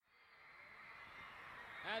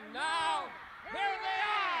And now, here they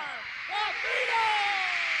are, the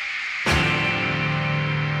Beatles!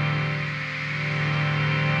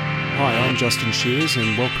 Hi, I'm Justin Shears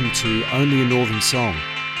and welcome to Only a Northern Song.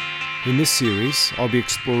 In this series, I'll be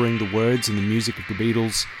exploring the words and the music of the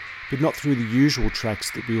Beatles, but not through the usual tracks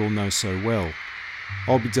that we all know so well.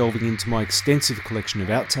 I'll be delving into my extensive collection of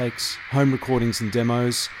outtakes, home recordings and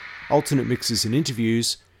demos, alternate mixes and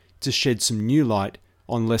interviews, to shed some new light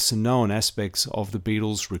on lesser known aspects of the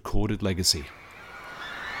Beatles' recorded legacy.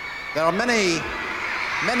 There are many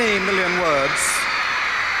million words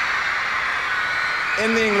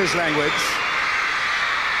in the English language.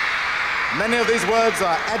 Many of these words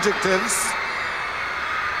are adjectives,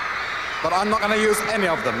 but I'm not going to use any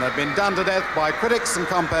of them. They've been done to death by critics and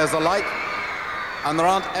compeers alike, and there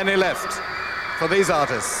aren't any left for these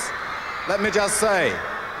artists. Let me just say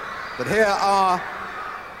that here are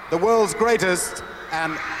the world's greatest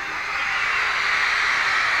and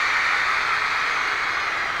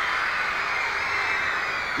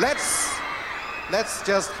let's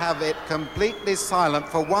just have it completely silent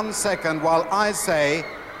for 1 second while I say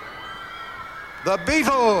the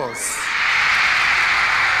Beatles.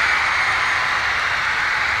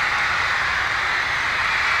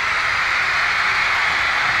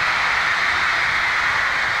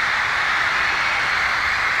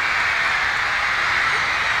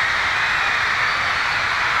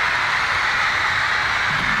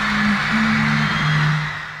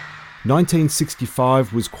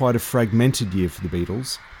 1965 was quite a fragmented year for the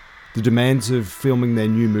Beatles. The demands of filming their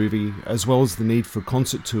new movie, as well as the need for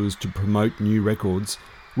concert tours to promote new records,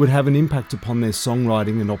 would have an impact upon their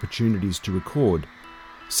songwriting and opportunities to record.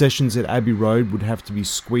 Sessions at Abbey Road would have to be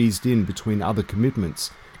squeezed in between other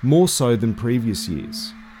commitments, more so than previous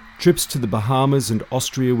years. Trips to the Bahamas and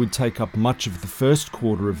Austria would take up much of the first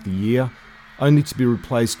quarter of the year, only to be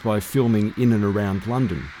replaced by filming in and around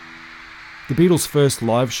London. The Beatles' first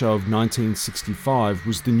live show of 1965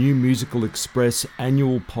 was the New Musical Express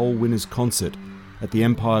annual Poll Winners concert at the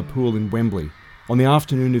Empire Pool in Wembley on the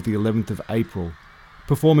afternoon of the 11th of April,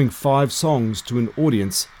 performing 5 songs to an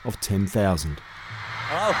audience of 10,000.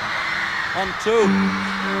 Hello, 1, 2.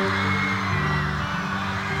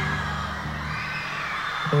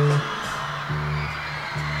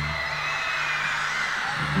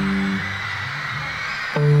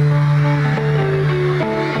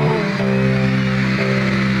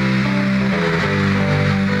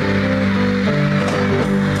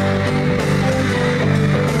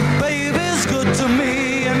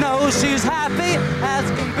 She's happy as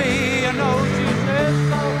can be, I know she says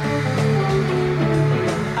so.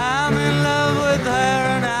 I'm in love with her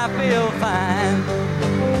and I feel fine.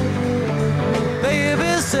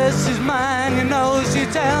 Baby says she's mine, you know she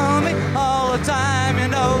tells me all the time, you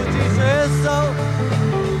know she says so.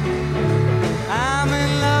 I'm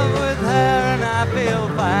in love with her and I feel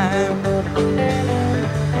fine.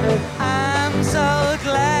 I'm so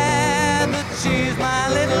glad that she's my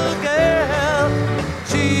little girl.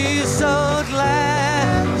 She's so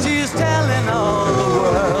glad she's telling all the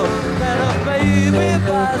world that her baby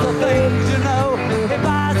buys her things, you know. He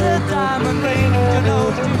buys her diamond rings, you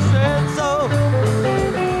know, she said so.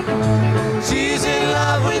 She's in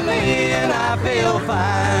love with me and I feel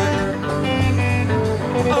fine.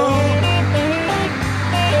 Oh.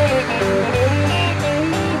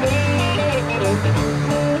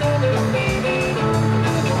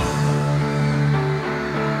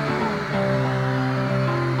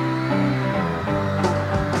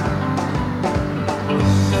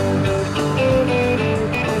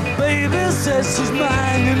 Says she's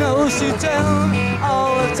mine, you know, she tells me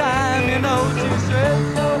all the time, you know, she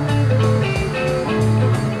says so.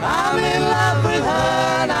 I'm in love with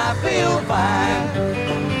her and I feel fine.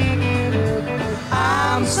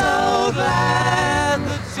 I'm so glad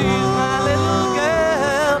that she's my little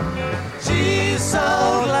girl. She's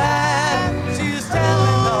so glad she's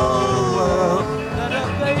telling all the world that her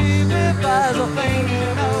baby buys her things,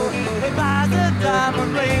 you know. He buys her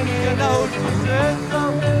diamond rings, you know, she says so.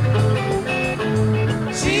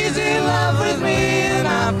 She's in love with me and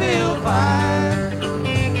I feel fine.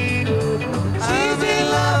 She's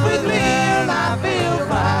in love with me and I feel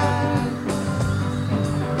fine.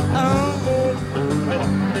 Oh.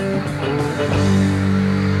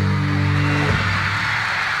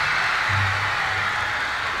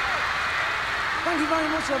 Thank you very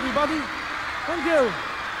much, everybody. Thank you.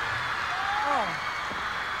 Oh,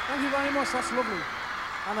 thank you very much. That's lovely.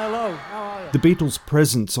 And hello, how are you? The Beatles'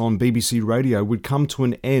 presence on BBC Radio would come to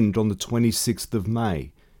an end on the 26th of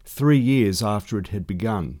May, 3 years after it had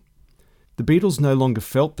begun. The Beatles no longer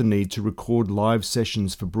felt the need to record live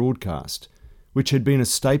sessions for broadcast, which had been a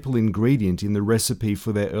staple ingredient in the recipe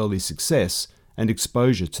for their early success and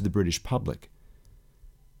exposure to the British public.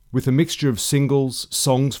 With a mixture of singles,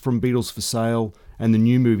 songs from Beatles for Sale, and the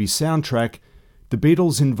new movie soundtrack, The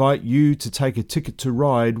Beatles Invite You to Take a Ticket to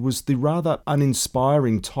Ride was the rather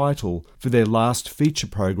uninspiring title for their last feature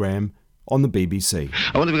program on the BBC.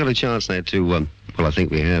 I wonder if we've got a chance now to, well, I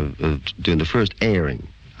think we have, doing the first airing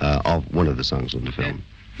of one of the songs on the film.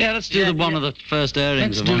 Yeah, let's do one of the first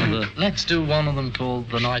airings of one of the... Let's do one of them called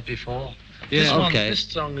The Night Before. Yeah, This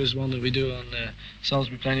song is one that we do on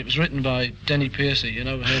Salisbury Plain. It was written by Denny Piercy, you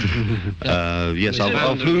know him? Yes,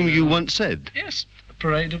 of whom you once said. Yes, a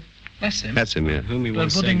parade of... That's him. That's him, yeah. Whom he A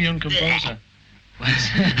once budding said. young composer.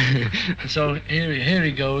 So here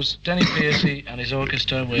he goes, Denny Piercy and his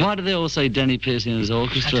orchestra with... Why do they all say Denny Piercy and his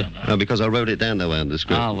orchestra? I don't know. Because I wrote it down there on the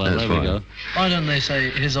script. Ah, well, That's there fine. we go. Why don't they say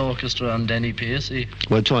his orchestra and Denny Piercy?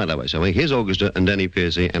 Well, try it that way, shall we? His orchestra and Denny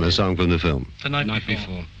Piercy and a song from the film. The Night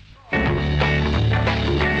Before.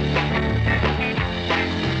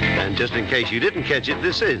 And just in case you didn't catch it,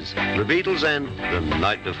 this is The Beatles and The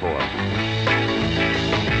Night Before.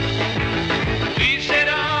 We said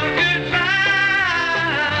our goodbye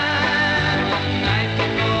the night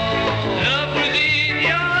before. Love within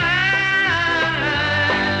your eyes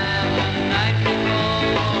the night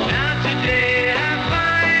before. Now today I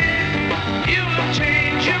find you have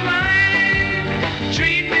changed your mind.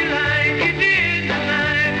 Treat me like you did the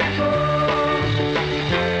night before.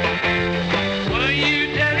 Were you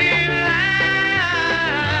telling lies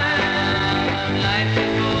the night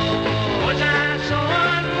before? Was I so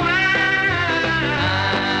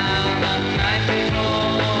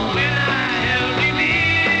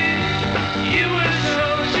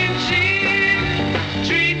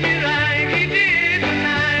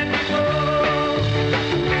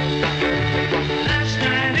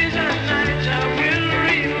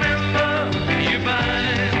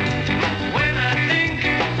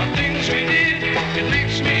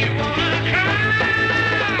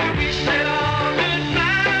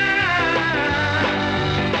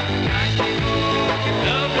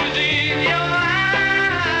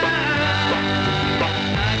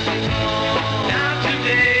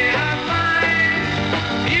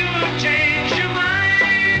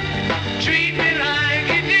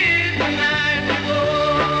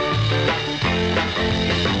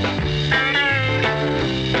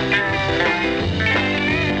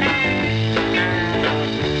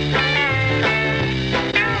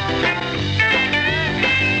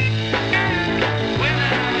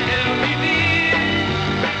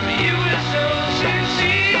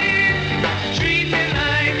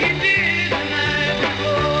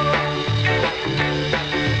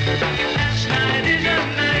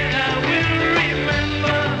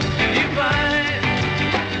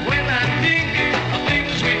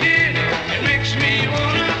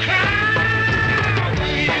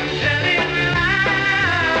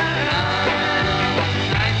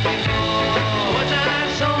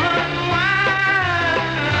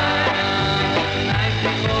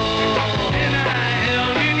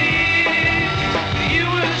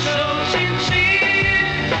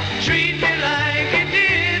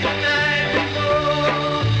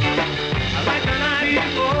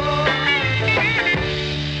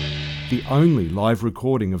the only live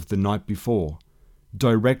recording of The Night Before,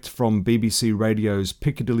 direct from BBC Radio's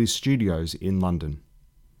Piccadilly studios in London.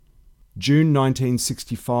 June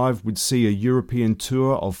 1965 would see a European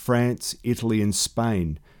tour of France, Italy and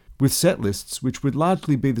Spain, with set lists which would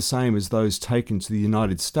largely be the same as those taken to the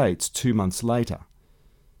United States 2 months later.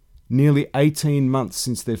 Nearly 18 months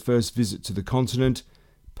since their first visit to the continent,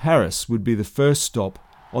 Paris would be the first stop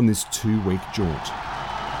on this 2-week jaunt.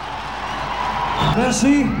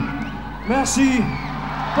 Merci. Merci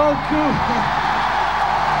beaucoup.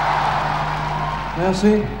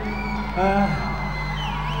 Merci.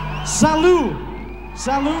 Salut.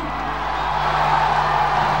 Salut.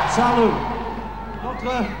 Salut.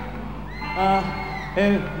 Notre...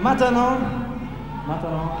 et maintenant...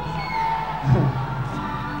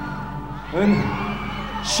 une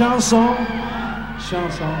chanson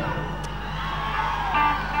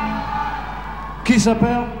qui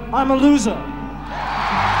s'appelle I'm a Loser.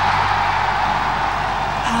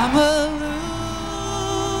 I'm a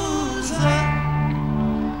loser.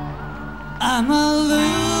 I'm a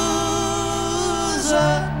loser.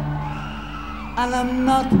 And I'm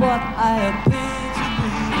not what I appear to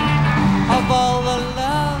be. Of all the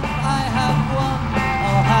love I have won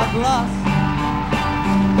or have lost,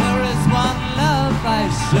 there is one love I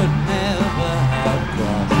should never have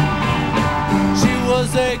crossed. She was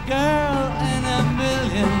a girl in a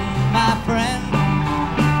million, my friend.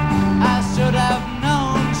 I should have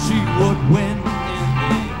known she would win.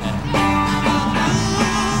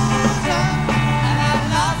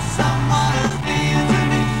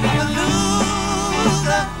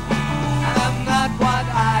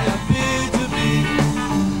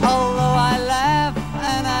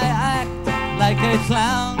 like a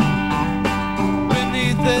clown.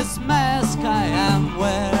 Beneath this mask I am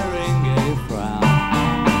wearing a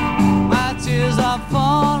frown. My tears are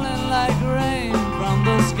falling like rain from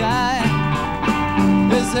the sky.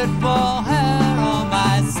 Is it for her or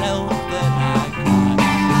myself that I cry?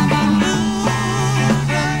 I'm a loser,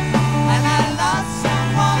 and I lost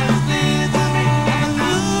someone who's near to me. I'm a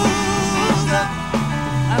loser,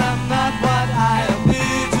 and I'm not what I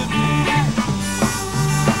appear to be.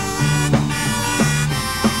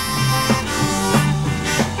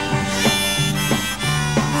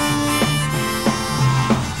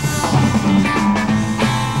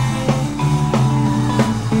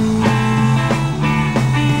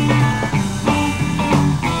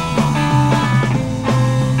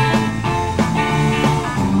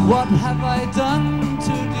 What have I done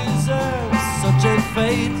to deserve such a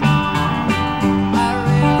fate? I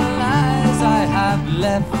realize I have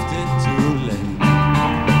left it too late.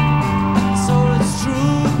 And so it's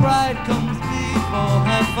true, pride comes before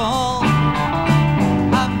her fall.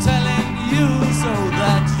 I'm telling you so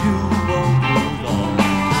that you won't move on.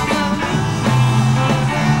 I'm a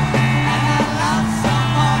loser, and I lost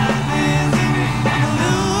someone who lives in me. I'm a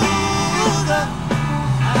loser,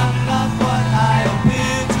 and I'm not what I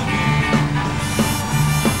appear to be.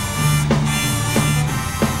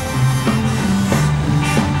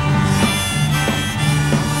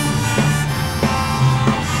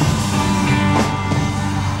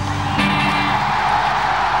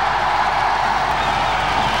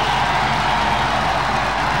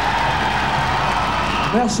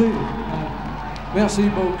 Merci. Merci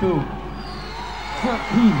beaucoup.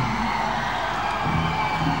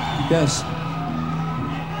 Yes.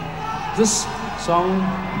 This song,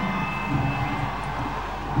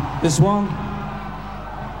 this one,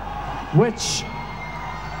 which,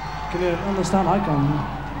 can you understand? I can.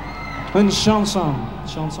 Une chanson,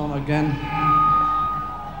 chanson again,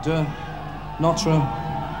 de notre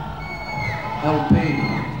LP.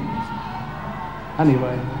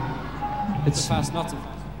 Anyway, it's Fast, not to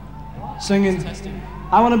singing,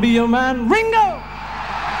 I wanna be your man, Ringo!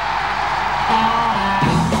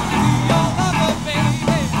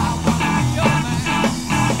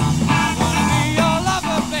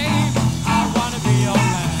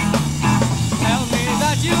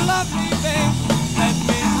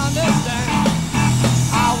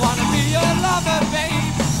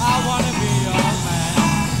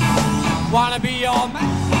 Wanna be your man,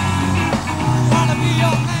 wanna be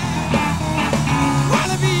your man,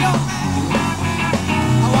 wanna be your man,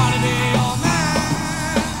 I wanna be your man.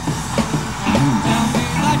 Tell me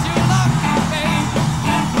that you love me, babe,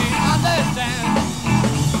 let me understand.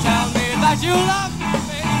 Tell me that you love me,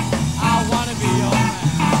 babe, I wanna be your man.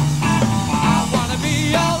 I wanna be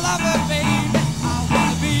your lover, babe, I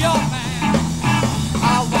wanna be your man. I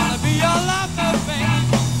wanna be your lover, babe,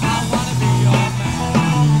 I wanna be your man.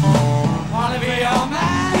 Wanna be your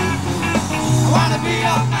man, I wanna be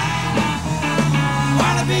your man, I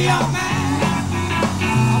wanna be your man,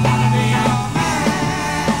 I wanna be your man.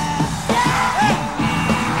 Yeah.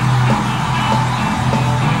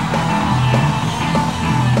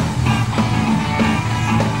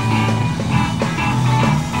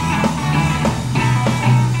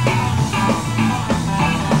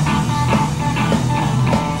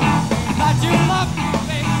 That you love me,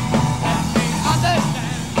 baby, let me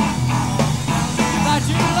understand. That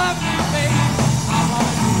you love me, baby, I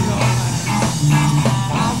wanna be your man.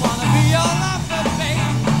 I wanna be your lover, baby,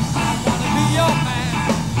 I wanna be your man.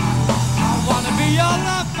 I wanna be your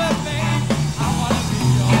lover, baby, I wanna be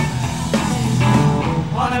your man.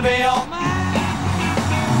 Wanna be your man,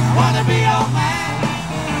 wanna be your man,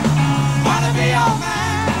 wanna be your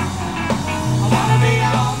man. I wanna be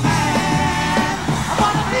your man, I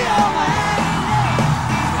wanna be your man,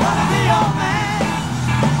 wanna be your man,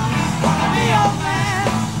 wanna be your man,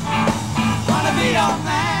 wanna be your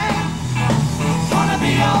man, wanna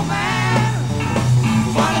be your man,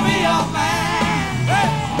 wanna be your man. Hey.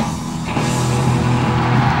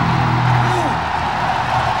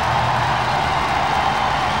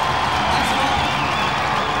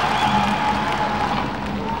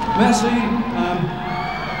 Merci.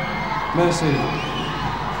 Merci.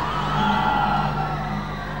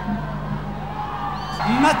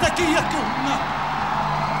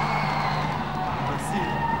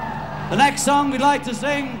 The next song we'd like to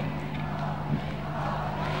sing.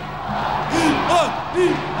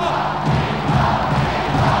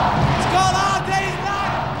 It's called Our Day's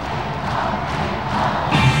Night.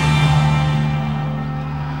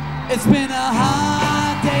 It's been a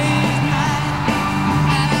hard day's night,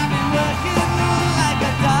 and I've been working like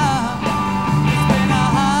a dog. It's been a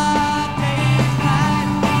hard day's night.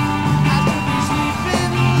 I should be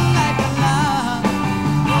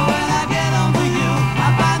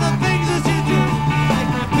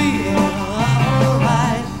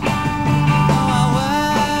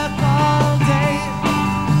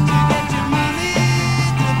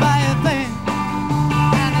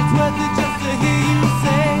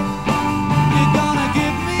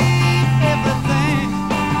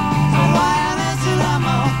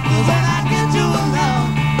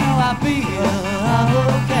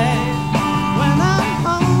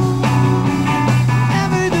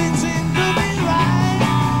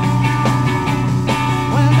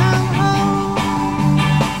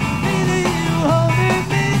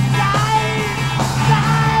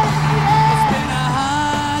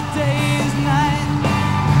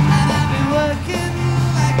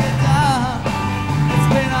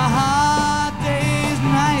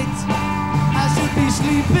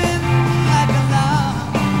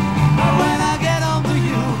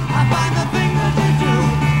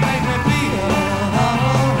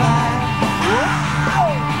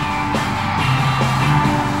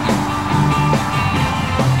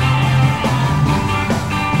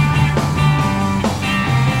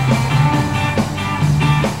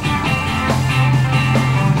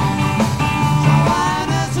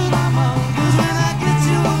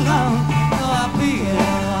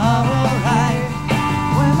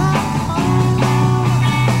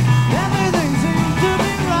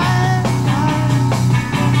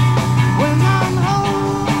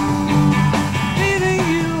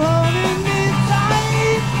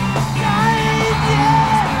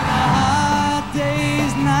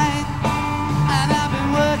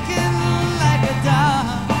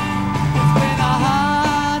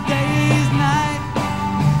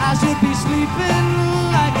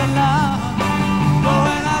sleeping like a log. But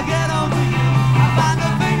when I get home to you, I find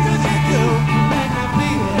the things that you do make me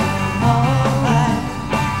feel alright.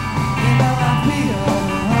 You know I feel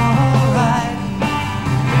alright.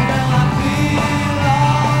 You know I feel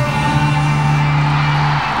alright.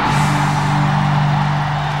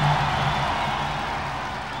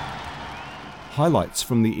 Highlights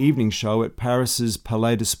from the evening show at Paris's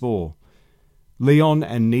Palais de Sport. Lyon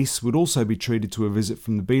and Nice would also be treated to a visit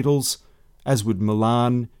from the Beatles, as would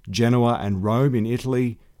Milan, Genoa and Rome in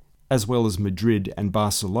Italy, as well as Madrid and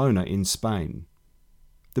Barcelona in Spain.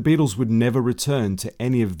 The Beatles would never return to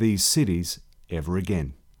any of these cities ever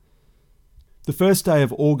again. The first day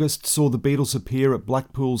of August saw the Beatles appear at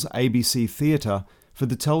Blackpool's ABC Theatre for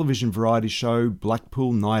the television variety show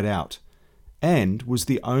Blackpool Night Out, and was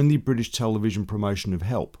the only British television promotion of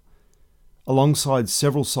Help. Alongside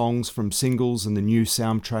several songs from singles and the new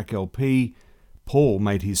soundtrack LP, Paul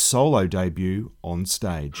made his solo debut on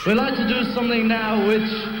stage. We'd like to do something now which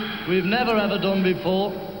we've never ever done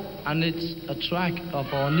before, and it's a track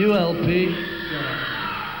of our new LP.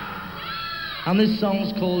 And this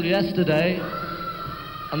song's called Yesterday.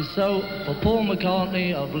 And so, for Paul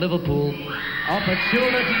McCartney of Liverpool,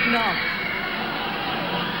 Opportunity Knocks.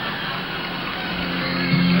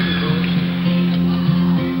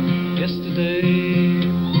 Yesterday,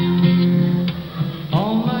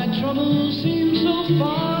 all my troubles seem so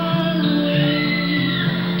far away.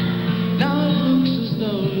 Now it looks as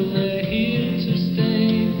though they're here to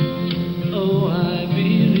stay. Oh, I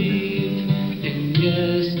believe in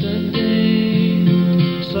yesterday.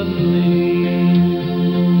 Suddenly,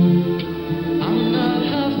 I'm not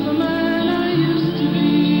half the man I used to be.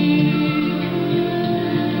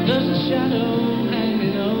 There's a shadow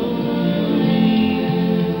hanging over me.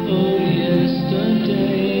 Oh,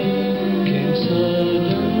 yesterday came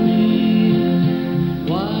suddenly.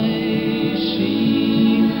 Why she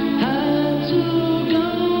had to go,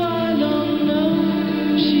 I don't know.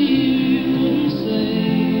 She wouldn't say.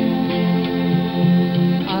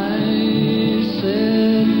 I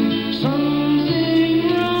said something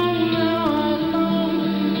wrong. Now I long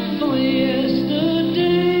for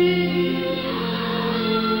yesterday.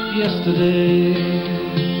 Yesterday.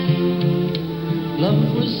 Love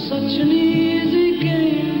was such an easy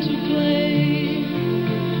game to play.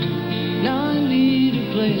 Now I need a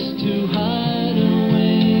place to hide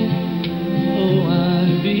away. Oh, I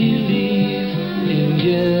believe in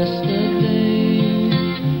yesterday.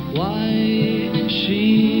 Why she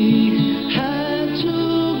had to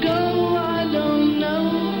go, I don't know.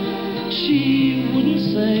 She wouldn't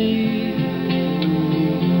say.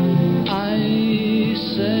 I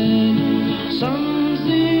said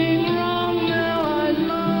something wrong. Now I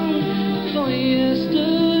long for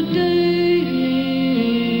yesterday.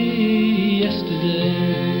 Yesterday.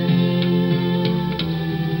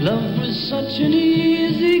 Love was such an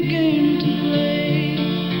easy game to play.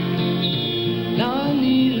 Now I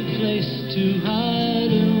need a place to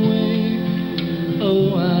hide away.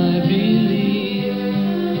 Oh, I believe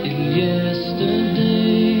in yesterday.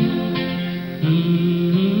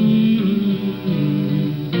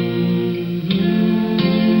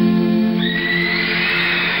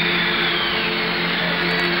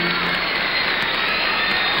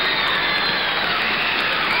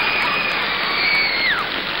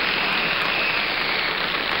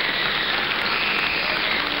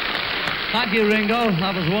 Thank you, Ringo.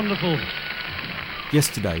 That was wonderful.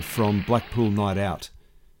 Yesterday from Blackpool Night Out.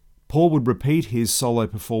 Paul would repeat his solo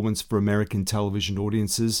performance for American television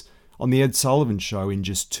audiences on The Ed Sullivan Show in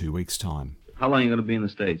just 2 weeks' time. How long are you going to be in the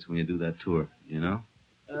States when you do that tour, you know?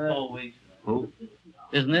 4 weeks. Oh,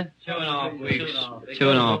 Isn't it? 2.5 weeks. 2.5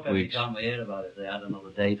 weeks. Every time we hear about it, they add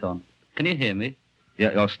another Date on. Can you hear me?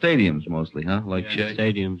 yeah, stadiums mostly, huh? Like Shea?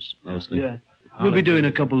 Stadiums, mostly. Yeah. We'll be doing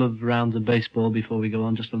a couple of rounds of baseball before we go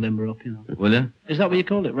on, just to limber up, you know. Will you? Is that what you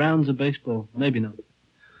call it? Rounds of baseball? Maybe not.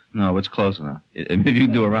 No, it's close enough. If you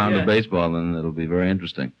do a round of baseball, then it'll be very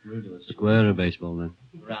interesting. Square of baseball, then.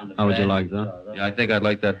 How would you like that? Yeah, I think I'd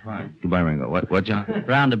like that fine. Goodbye, Ringo. What, John?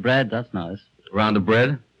 Round of bread, that's nice. Round of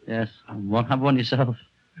bread? Yes. Have one yourself.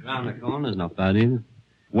 Round the corner's not bad either.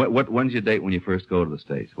 When's your date when you first go to the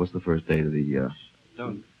States? What's the first date of the...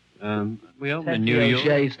 We open in New York.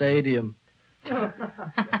 Shea Stadium.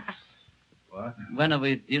 What? When are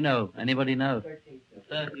we, do you know? Anybody know?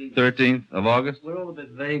 13th of August? We're all a bit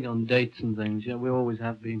vague on dates and things. Yeah, we always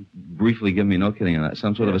have been. Briefly give me, no kidding on that,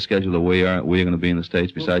 some sort of a schedule of where you're going to be in the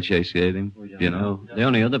States besides Shea Stadium? You know? The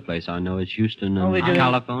only other place I know is Houston and we're doing-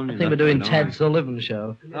 California. I think we're doing Ted Sullivan's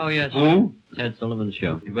show. Oh, yes. Who? Ted Sullivan's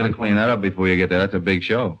show. You better clean that up before you get there. That's a big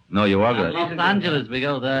show. No, you are good. Los Angeles, we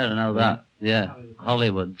go there, I know that. Yeah,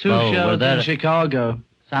 Hollywood. Two Bowl. We're shows there. in Chicago.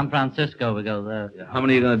 San Francisco, we go there. How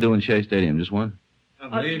many are you going to do in Shea Stadium? Just one?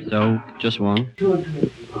 So, just one.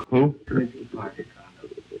 Who?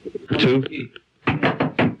 Two?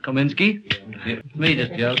 Kaminsky? Me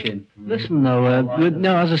just joking. Listen, though,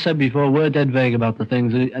 no, as I said before, we're dead vague about the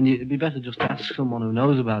things, and it'd be better just to ask someone who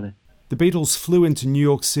knows about it. The Beatles flew into New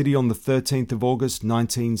York City on the 13th of August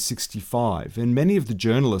 1965, and many of the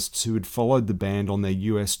journalists who had followed the band on their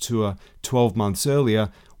US tour 12 months earlier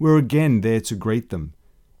were again there to greet them,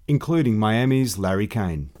 including Miami's Larry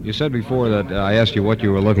Kane. You said before that I asked you what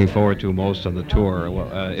you were looking forward to most on the tour.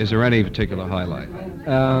 Is there any particular highlight?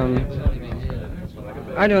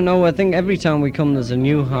 I don't know. I think every time we come, there's a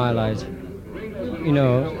new highlight. You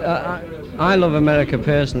know, I love America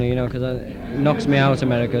personally, you know, because it knocks me out,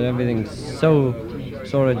 America. Everything's so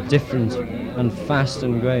sort of different and fast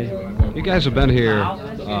and great. You guys have been here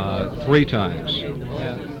 3 times.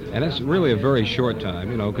 Yeah. And it's really a very short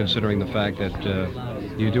time, you know, considering the fact that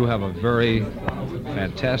you do have a very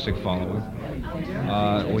fantastic following.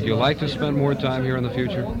 Would you like to spend more time here in the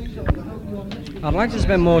future? I'd like to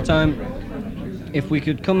spend more time if we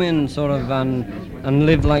could come in sort of and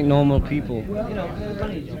live like normal people.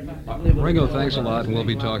 Ringo, thanks a lot, and we'll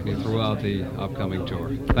be talking to you throughout the upcoming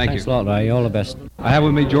tour. Thanks a lot, Ray. All the best. I have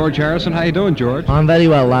with me George Harrison. How you doing, George? I'm very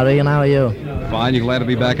well, Larry, and how are you? Fine. You glad to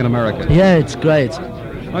be back in America? Yeah, it's great.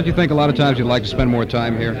 Don't you think a lot of times you'd like to spend more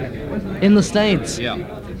time here? In the States? Yeah.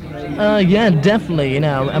 Yeah, definitely, you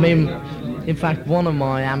know. I mean, in fact, one of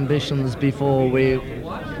my ambitions before we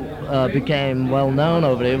became well known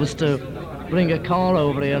over here was to bring a car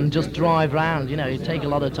over here and just drive around. You know, it'd take a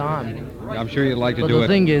lot of time. I'm sure you'd like to but do it. But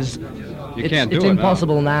the thing is, it's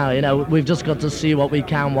impossible now. You know, we've just got to see what we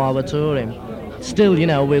can while we're touring. Still, you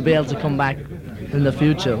know, we'll be able to come back in the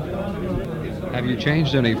future. Have you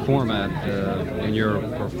changed any format in your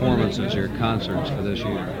performances, your concerts for this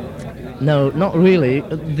year? No, not really.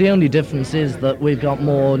 The only difference is that we've got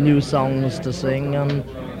more new songs to sing, and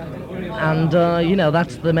you know,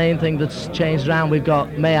 that's the main thing that's changed around.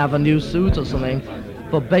 May have a new suit or something,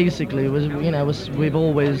 but basically, we've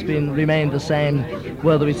always remained the same,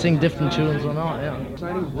 whether we sing different tunes or not.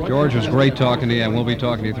 Yeah. George, it was great talking to you, and we'll be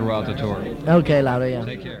talking to you throughout the tour. Okay, Larry. Yeah.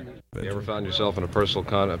 Take care. You ever found yourself in a personal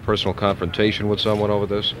confrontation with someone over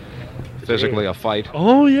this? Physically, a fight?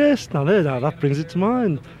 Oh yes, now that brings it to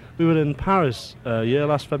mind. We were in Paris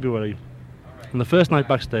last February, and the first night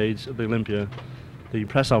backstage at the Olympia, the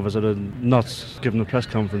press officer had not given a press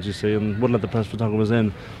conference, you see, and wouldn't let the press photographers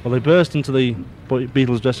in. Well, they burst into the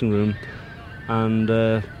Beatles dressing room, and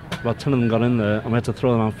about 10 of them got in there, and we had to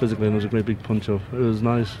throw them out physically, and there was a great big punch-up. It was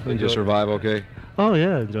nice. Did you survive okay? Oh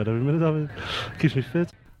yeah, I enjoyed every minute of it. Keeps me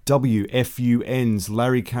fit. WFUN's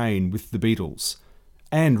Larry Kane with the Beatles,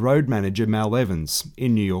 and road manager Mal Evans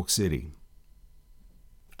in New York City.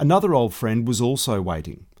 Another old friend was also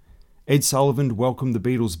waiting. Ed Sullivan welcomed the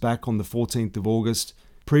Beatles back on the 14th of August,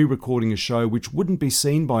 pre-recording a show which wouldn't be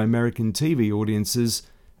seen by American TV audiences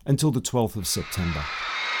until the 12th of September.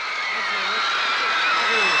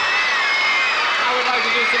 Now we'd like to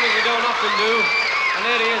do something we don't often do, and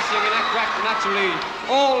there he is singing that crack naturally,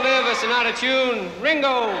 all nervous and out of tune,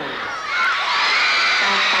 Ringo!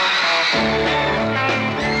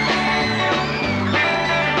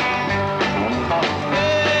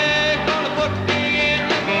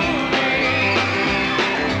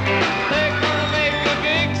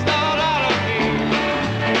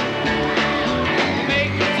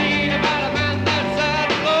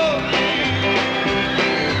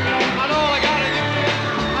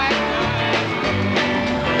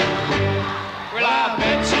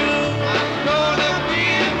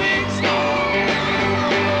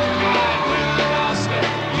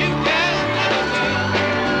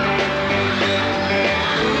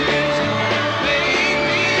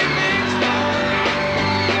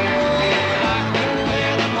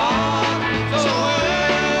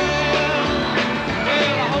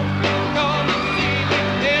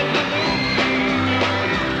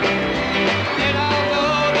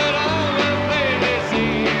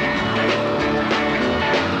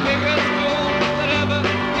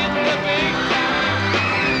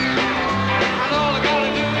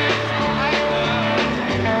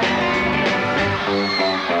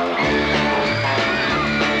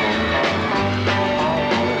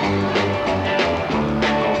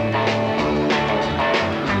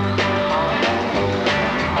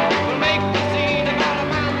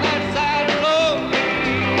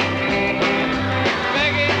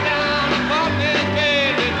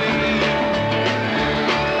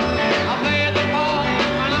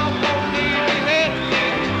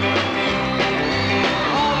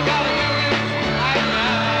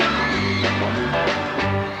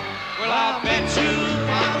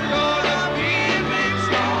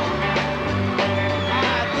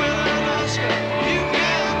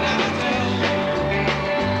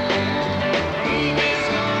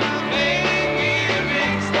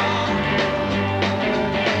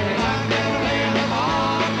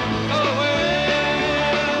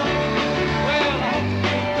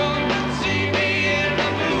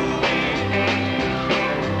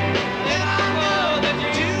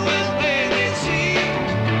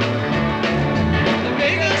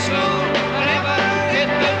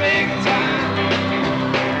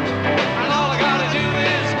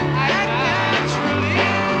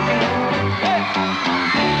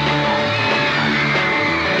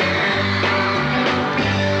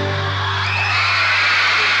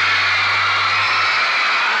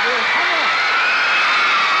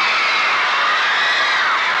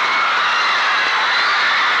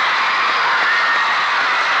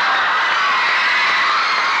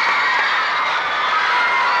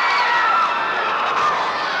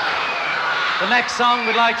 next song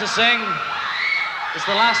we'd like to sing is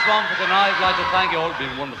the last one for tonight. I'd like to thank you all. It's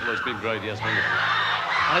been wonderful. It's been great. Yes, wonderful.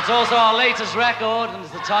 And it's also our latest record, and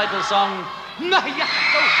it's the title song.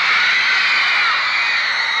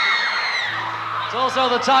 It's also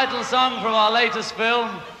the title song from our latest film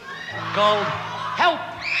called Help!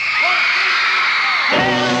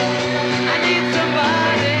 I need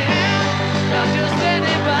somebody help, not just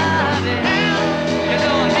anybody help. You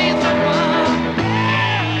know I need someone.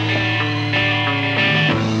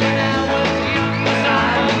 When I was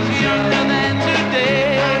younger than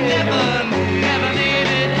today, I never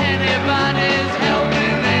needed anybody's help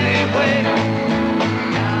in any way.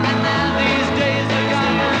 And now these days are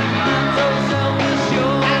gone, I'm so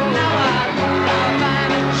self-assured. And now I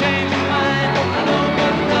finally changed my mind and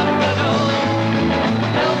opened up the door.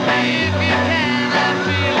 Help me if you can, I'm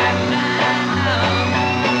feeling down.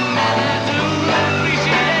 And I do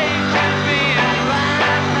appreciate you being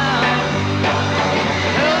around.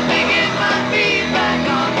 Help me get my feet back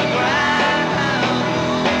on the ground.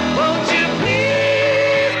 Won't you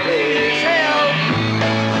please, please help?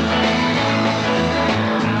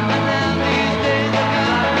 And now these days are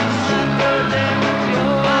gone, I'm so damn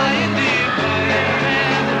sure. Why indeed,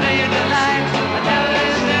 and the day of the light, I never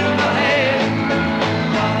in my head.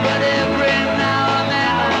 But every now and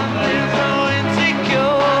then I'm feeling so insecure.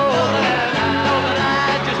 I know that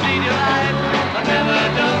I just need your light, I've never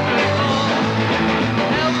done before.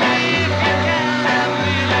 Help me if you can, I'm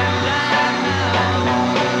feeling down now.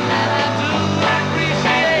 And I do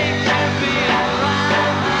appreciate you being around.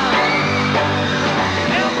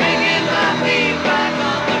 Help me get my feet back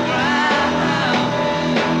on the ground.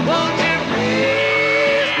 Won't you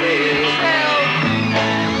please, please help?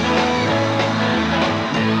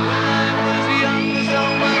 I was younger, so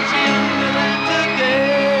much younger than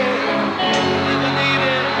today. Never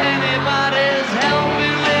needed anybody's help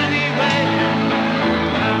in any way.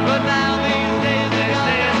 But now these days are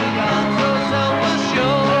gone, so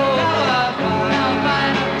self-assured. Now I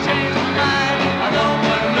finally changed my mind and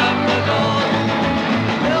opened up the door.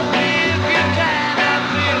 Help me if you can, I'm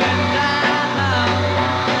feeling down now.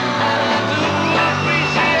 And I do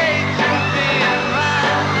appreciate you being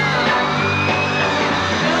around now.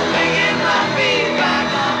 Help me get my feet back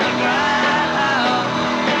on the ground.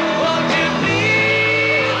 Won't you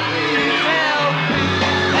please, please help me,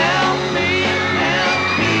 help me, help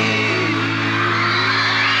me.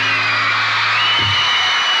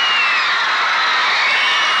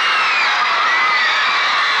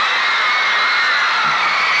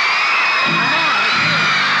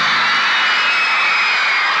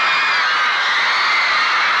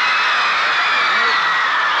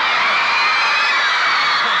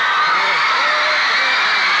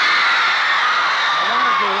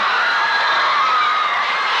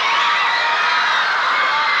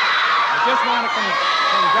 I just want to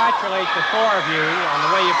congratulate the four of you on the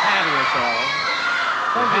way you've handled yourselves.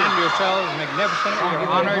 You handled yourselves magnificently. You're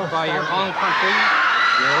honored by your own country.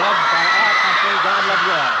 You're loved by our country. God love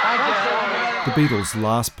you all. Thank you. The Beatles'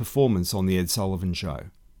 last performance on The Ed Sullivan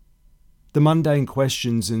Show. The mundane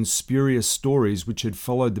questions and spurious stories which had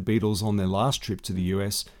followed the Beatles on their last trip to the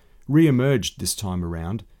US re-emerged this time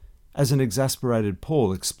around, as an exasperated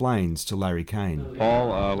Paul explains to Larry Kane.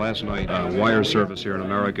 Paul, last night, wire service here in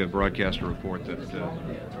America broadcast a report that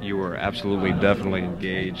you were absolutely, definitely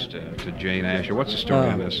engaged to Jane Asher. What's the story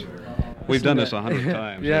on this? We've done this 100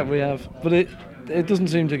 times. Yeah, we have. But it doesn't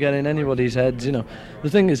seem to get in anybody's heads, you know. The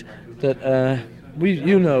thing is that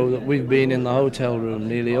you know that we've been in the hotel room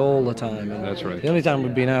nearly all the time. And that's right. The only time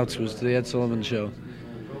we've been out was to the Ed Sullivan Show.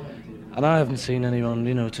 And I haven't seen anyone,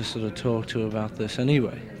 you know, to sort of talk to about this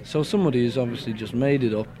anyway. So somebody has obviously just made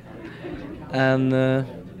it up. And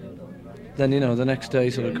then, you know, the next day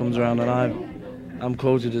sort of comes around and I'm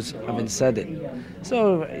quoted as having said it.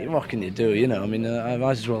 So what can you do, you know? I mean, I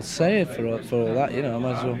might as well say it for all that, you know. I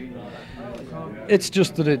might as well. It's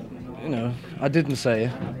just that it, you know, I didn't say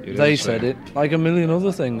it. They said it, like a million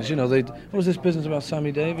other things, you know. What was this business about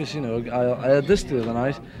Sammy Davis, you know? I heard this the other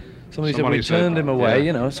night. Somebody said we turned him away, yeah.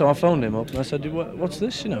 you know, so I phoned him up and I said, what's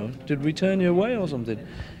this, you know, did we turn you away or something?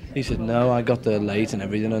 He said, no, I got there late and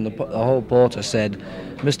everything, and the whole porter said,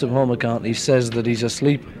 Mr. Paul McCartney says that he's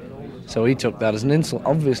asleep. So he took that as an insult,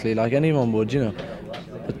 obviously, like anyone would, you know.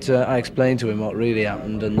 But I explained to him what really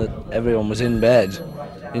happened and that everyone was in bed,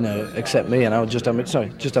 you know, except me, and I just had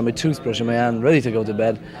my toothbrush in my hand, ready to go to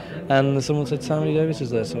bed, and someone said, Sammy Davis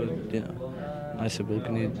is there, so, you know. I said, well,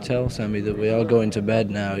 can you tell Sammy that we are going to bed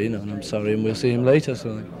now, you know, and I'm sorry, and we'll see him later.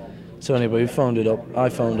 So anyway, we phoned it up. I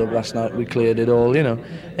phoned up last night, we cleared it all, you know.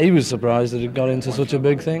 He was surprised that it got into such a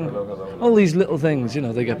big thing. All these little things, you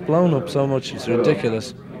know, they get blown up so much, it's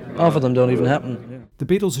ridiculous. Half of them don't even happen. The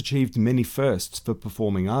Beatles achieved many firsts for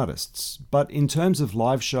performing artists, but in terms of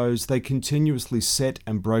live shows, they continuously set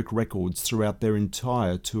and broke records throughout their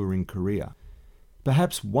entire touring career.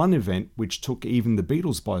 Perhaps one event which took even the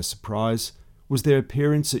Beatles by surprise was their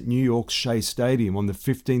appearance at New York's Shea Stadium on the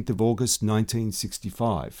 15th of August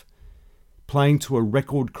 1965. Playing to a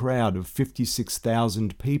record crowd of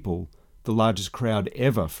 56,000 people, the largest crowd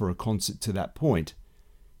ever for a concert to that point,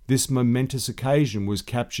 this momentous occasion was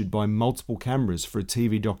captured by multiple cameras for a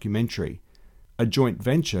TV documentary, a joint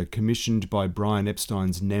venture commissioned by Brian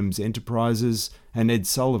Epstein's NEMS Enterprises and Ed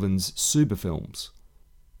Sullivan's Suba Films.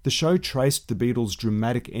 The show traced the Beatles'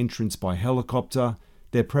 dramatic entrance by helicopter,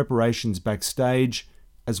 their preparations backstage,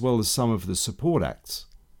 as well as some of the support acts.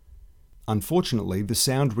 Unfortunately, the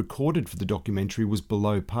sound recorded for the documentary was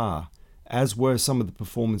below par, as were some of the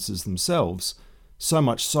performances themselves, so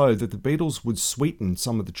much so that the Beatles would sweeten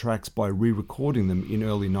some of the tracks by re-recording them in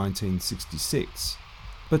early 1966.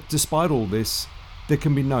 But despite all this, there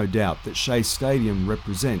can be no doubt that Shea Stadium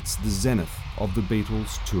represents the zenith of the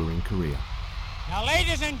Beatles' touring career. Now,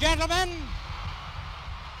 ladies and gentlemen,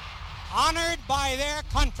 honored by their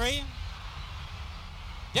country,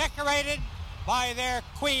 decorated by their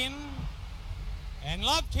queen, and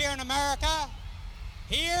loved here in America,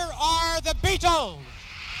 here are the Beatles.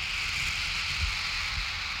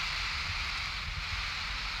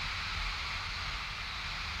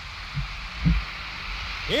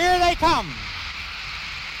 Here they come.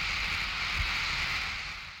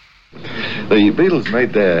 The Beatles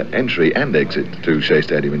made their entry and exit to Shea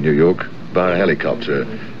Stadium in New York by a helicopter,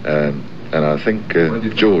 and I think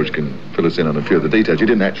George can fill us in on a few of the details. You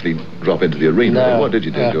didn't actually drop into the arena. No. What did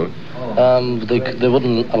you do, George? They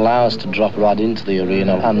wouldn't allow us to drop right into the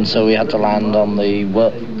arena, and so we had to land on the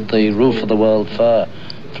roof of the World Fair.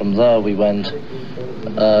 From there we went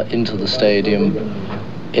into the stadium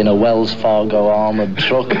in a Wells Fargo armoured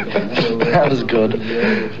truck. That was good.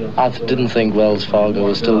 I didn't think Wells Fargo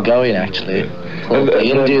was still going, actually. Well, the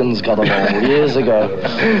Indians got them all years ago.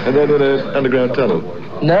 And then in an underground tunnel?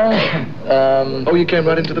 No. Oh, you came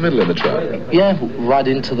right into the middle of the track? Yeah, right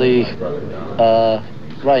into the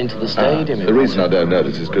stadium. The reason I don't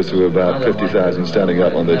notice is because there were about 50,000 standing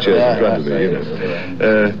up on their chairs in front of me, you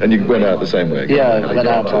know. And you went out the same way? Yeah, I went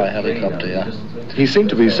out by helicopter, yeah. He seemed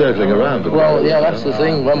to be circling around. Well, yeah, that's the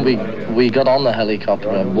thing. When we got on the helicopter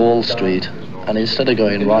on Wall Street, and instead of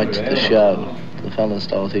going right to the show, the fellas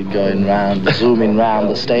started going round, zooming round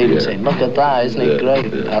the stadium, saying, look at that, isn't it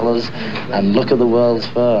great, fellas? And look at the World's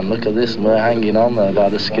Fair, and look at this, and we're hanging on there by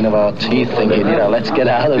the skin of our teeth, thinking, you know, let's get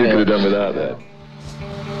out of here. You could have done without that.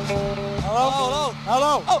 Hello, hello,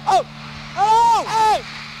 hello. Oh, oh, hello, hey,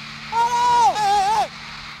 hello, hey, hey,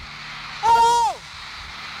 hello.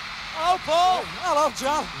 Hello, Paul. Hello,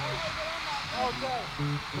 John. Okay.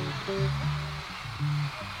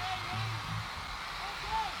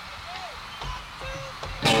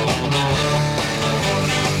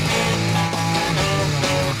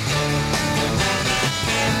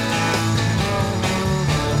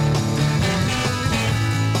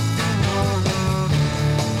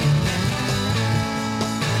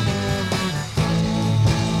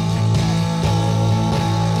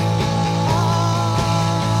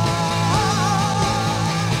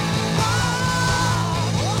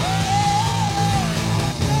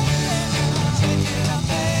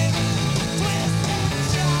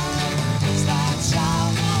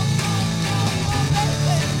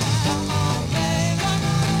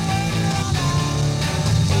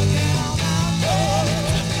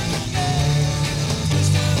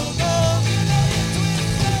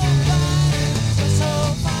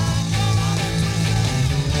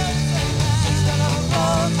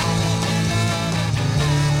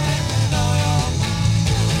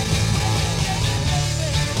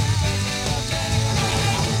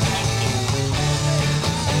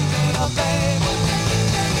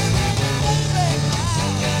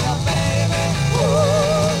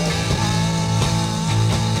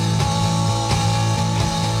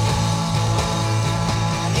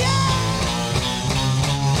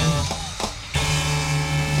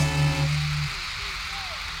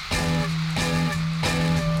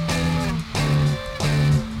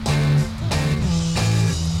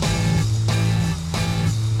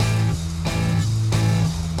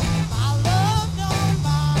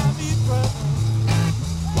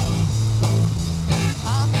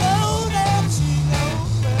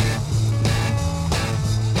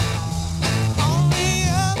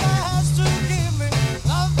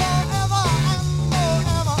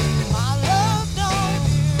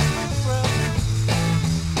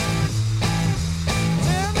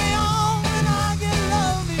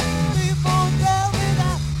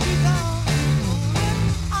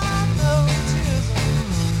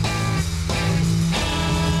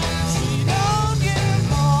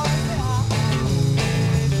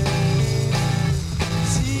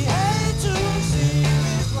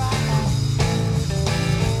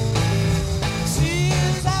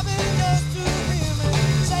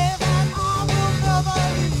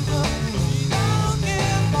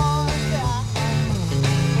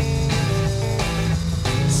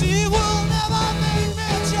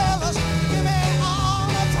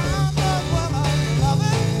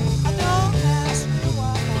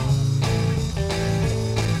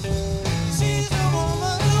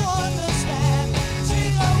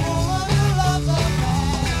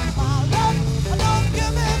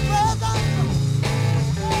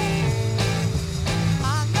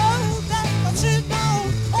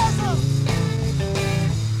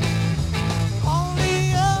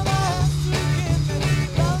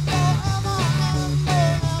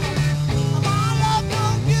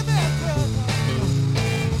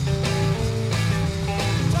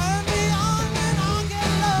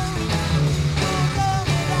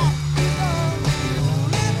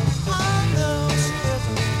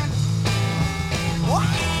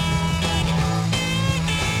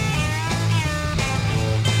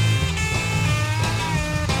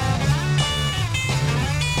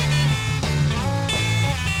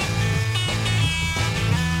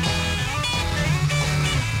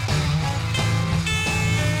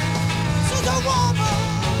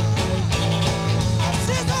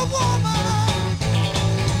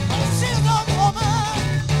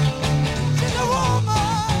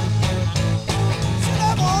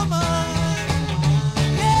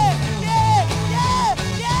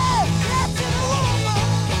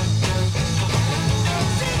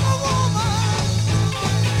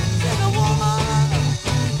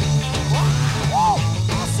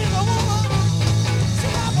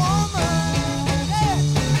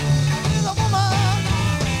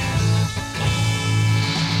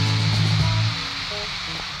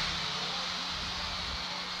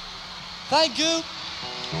 Thank you.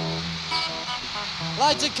 I'd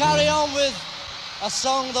like to carry on with a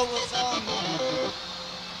song that was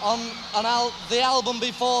on the album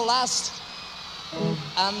before last,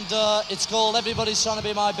 and it's called Everybody's Trying to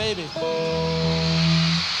Be My Baby.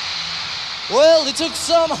 Well, they took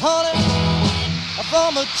some honey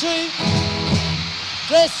from a tree,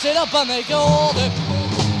 dressed it up and they go,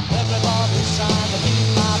 everybody's trying to be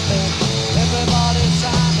my baby. Everybody's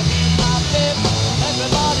trying to be my baby.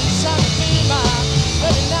 Everybody's trying to be my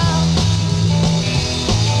baby now.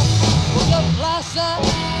 Woke up last night,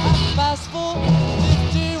 4:30,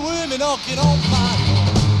 50 women knocking on my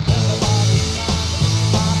door.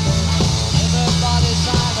 Everybody's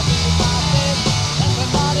trying to be my baby.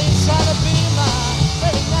 Everybody's trying to be my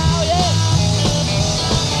baby now, yeah.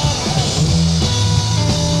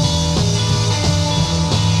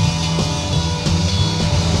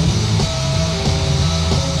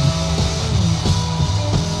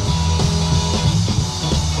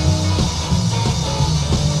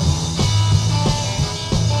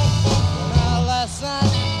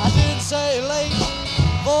 Say late,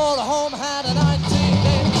 for the home had a 19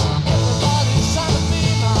 day. Everybody's trying to be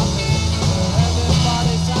my baby.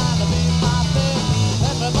 Everybody's trying to be my baby.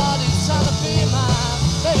 Everybody's trying to be my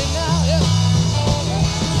baby now, yeah.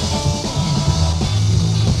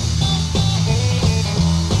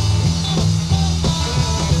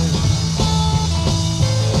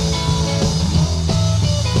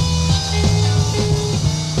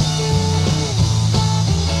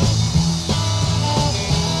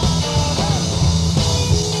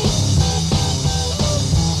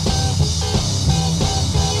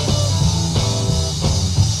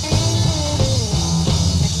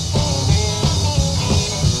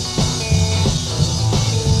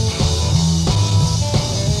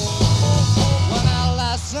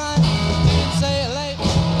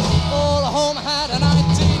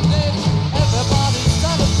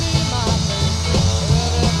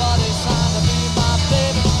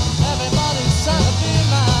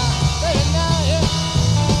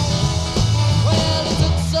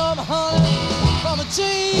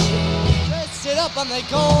 And they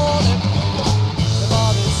call him.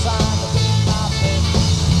 Everybody's trying to be my baby.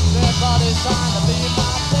 Everybody's trying to be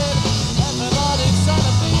my baby. Everybody's trying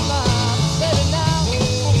to be my baby now.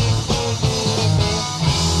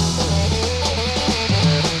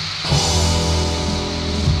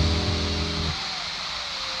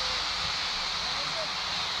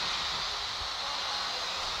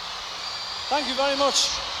 Thank you very much.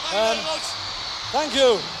 Thank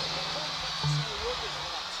you.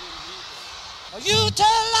 You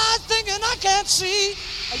tell lies thinking I can't see.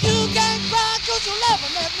 You can't cry cause you'll never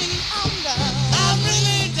let me. I'm down. I'm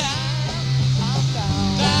really down. I'm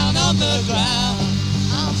down. Down on the ground.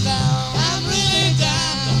 I'm down. I'm really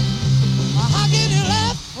down. How can you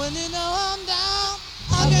laugh when you know I'm down?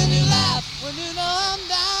 How can you laugh when you know I'm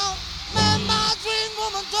down? Man, my dream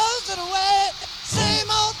woman throws it away. Same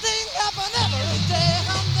old thing happen every day.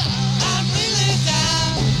 I'm down. I'm really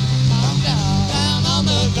down. I'm down. Down on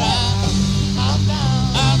the ground.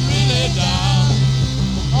 I'm really down.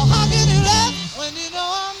 Oh, how can you laugh when you know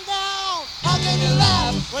I'm down? How can you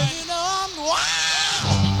laugh when you know I'm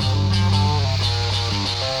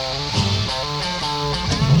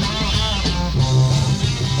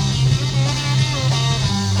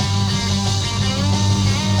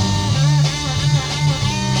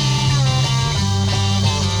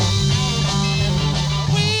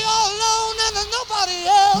We all alone and there's nobody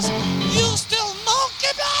else. You still won't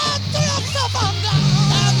keep your head to yourself. I'm down.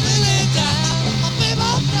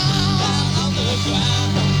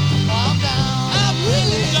 I'm down, I'm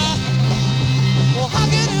really down. Well, how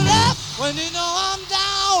can you laugh when you know I'm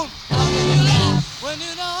down? How can you laugh when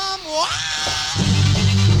you know I'm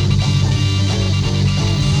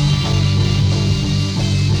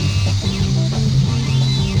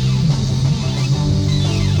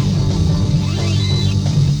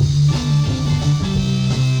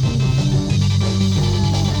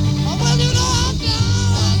well, you know I'm down.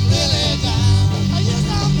 I'm really down. Yes,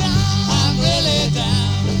 I'm down. I'm really down.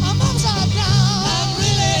 I'm upside down. I'm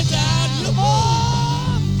really down. Oh,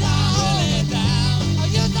 I'm down. Really down.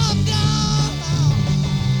 Yes, I'm down.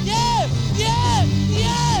 Yeah, yeah,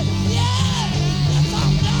 yeah, yeah. Yes,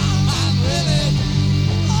 I'm down. I'm really down.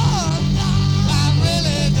 Oh, I'm down. I'm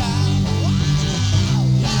really down. Wow.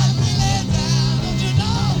 I'm really down. Don't you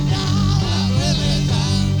know I'm down? I'm really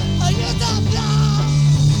down. Yes, I'm down.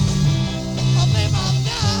 Oh, baby, I'm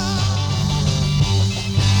down.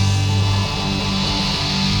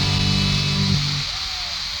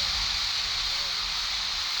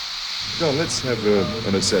 John, let's have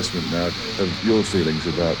an assessment now of your feelings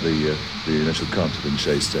about the initial concert in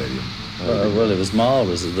Shea Stadium. Well, it was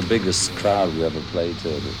marvellous. It was the biggest crowd we ever played to.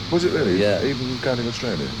 Was it really? Yeah. Even counting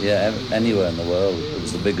Australia? Yeah, anywhere in the world. It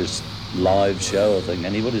was the biggest live show I think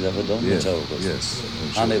anybody's ever done. Yeah. They told us.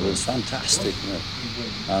 Yes. And it was fantastic. You know?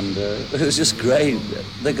 And it was just great.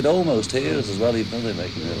 They could almost hear us as well, even though they're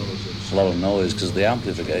making a lot of noise, because the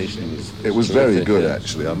amplification was It was terrific, very good, yeah.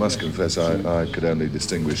 actually. I must confess I could only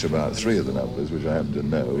distinguish about 3 of the numbers, which I happened to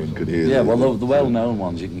know and could hear. Yeah, well, the well-known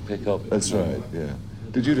ones you can pick up. That's right, yeah.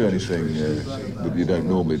 Did you do anything that you don't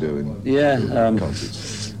normally do in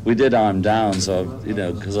concerts? We did I'm Down, so,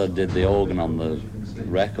 because I did the organ on the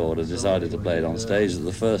record, I decided to play it on stage.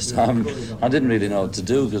 The first time I didn't really know what to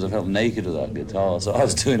do because I felt naked with that guitar, so I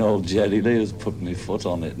was doing old Jerry Lee, was putting my foot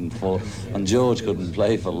on it, and George couldn't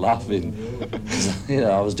play for laughing.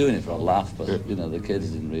 I was doing it for a laugh, but the kids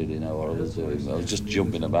didn't really know what I was doing. I was just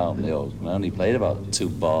jumping about in the organ. I only played about 2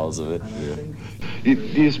 bars of it. Yeah.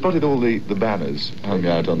 You spotted all the banners hung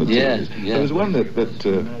out on the Yeah, tours. yeah. There was one that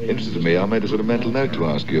interested me. I made a sort of mental note to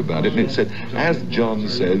ask you about it, and it said, "As John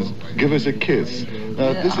says, give us a kiss."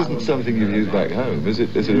 Now, this isn't something you've used back home, is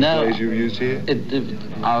it? Is it a phrase you've used here?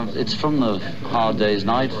 It's from the Hard Day's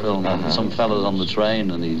Night film. Some fella's on the train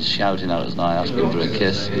and he's shouting at us and I asked him for a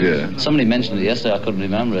kiss. Yeah. Somebody mentioned it yesterday, I couldn't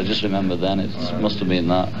remember. I just remember then. It must have been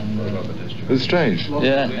that. It's strange.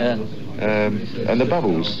 Yeah. And the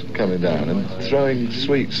bubbles coming down and throwing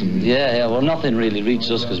sweets and... Yeah, well, nothing really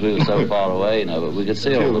reached us because we were so far away, but we could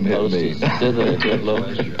see all the posters. Did they? Good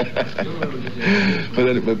luck.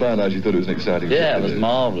 But by and large, you thought it was an exciting thing. Yeah, it was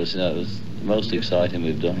marvellous. It was the most exciting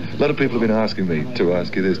we've done. A lot of people have been asking me to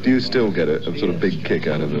ask you this. Do you still get a sort of big kick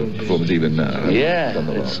out of a performance even now? Yeah,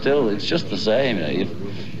 it's just the same.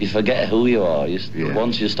 You forget who you are.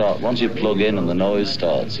 Once you plug in and the noise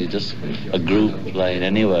starts, you're just a group playing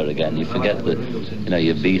anywhere again. You forget that,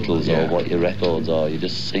 your Beatles or what your records are. You're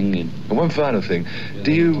just singing. And one final thing,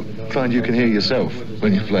 do you find you can hear yourself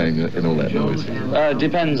when you're playing in all that noise? It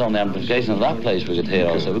depends on the amplification of that place. We could hear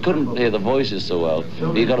also. We couldn't hear the voices so well.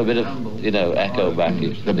 You got a bit of, echo back.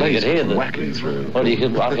 The bass was whacking through. Well,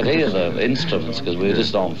 I could hear the instruments because we were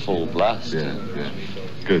just on full blast. Yeah.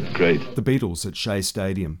 Good, great. The Beatles at Shea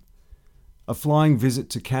Stadium. A flying visit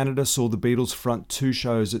to Canada saw the Beatles front 2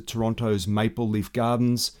 shows at Toronto's Maple Leaf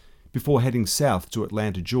Gardens before heading south to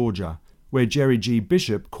Atlanta, Georgia, where Jerry G.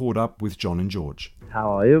 Bishop caught up with John and George.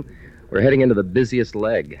 How are you? We're heading into the busiest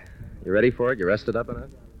leg. You ready for it? You rested up enough?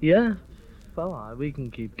 Yeah. Well, we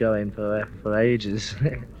can keep going for ages.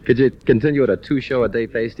 Could you continue at a 2-show-a-day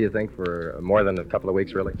pace, do you think, for more than a couple of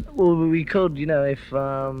weeks, really? Well, we could, if...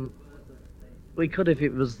 We could if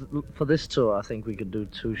it was for this tour. I think we could do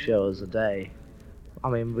 2 shows a day. I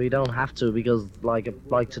mean, we don't have to because, like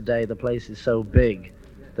today, the place is so big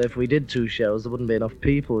that if we did 2 shows, there wouldn't be enough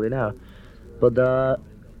people, But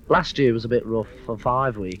last year was a bit rough for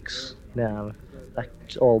 5 weeks. That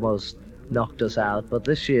almost knocked us out. But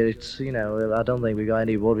this year, it's I don't think we got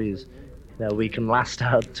any worries. We can last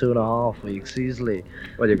out 2.5 weeks easily.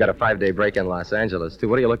 Well, you've got a 5-day break in Los Angeles too.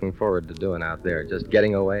 What are you looking forward to doing out there? Just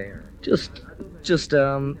getting away? Or?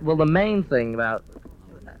 Well, the main thing about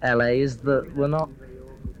LA is that we're not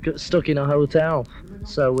stuck in a hotel.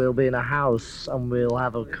 So we'll be in a house and we'll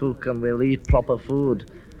have a cook and we'll eat proper food.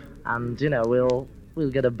 And, we'll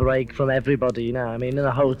get a break from everybody, I mean, in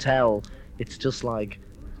a hotel, it's just like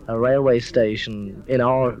a railway station in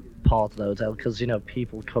our part of the hotel because,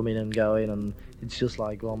 people coming and going and it's just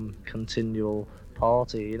like one continual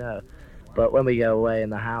party, But when we go away in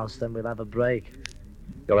the house, then we'll have a break.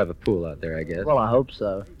 You'll have a pool out there, I guess. Well, I hope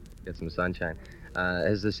so. Get some sunshine.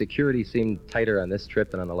 Has the security seemed tighter on this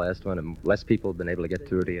trip than on the last one, and less people have been able to get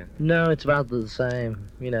through to you? No, it's about the same.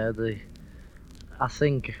 I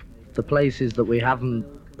think the places that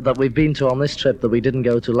we've been to on this trip that we didn't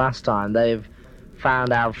go to last time, they've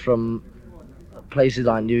found out from places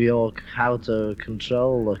like New York how to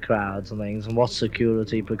control the crowds and things and what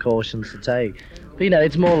security precautions to take. But,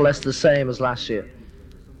 it's more or less the same as last year.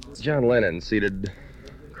 It's John Lennon seated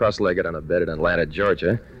cross-legged on a bed in Atlanta,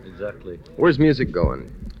 Georgia. Exactly. Where's music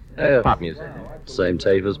going? Pop music. Same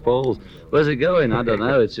tape as Paul's. Where's it going? I don't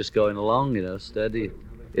know. It's just going along, steady.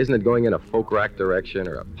 Isn't it going in a folk rock direction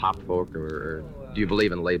or a pop folk, or do you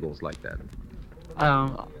believe in labels like that?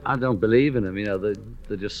 I don't believe in them.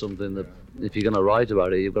 They're just something that if you're going to write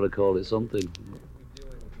about it, you've got to call it something.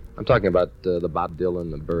 I'm talking about the Bob Dylan,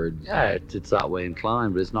 the Byrds. Yeah, it's that way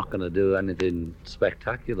inclined, but it's not going to do anything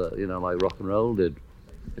spectacular, like rock and roll did.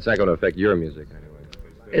 It's not going to affect your music anyway.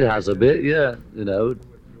 It has a bit, yeah.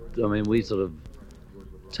 I mean, we sort of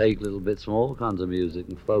take little bits from all kinds of music,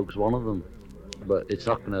 and folk's one of them. But it's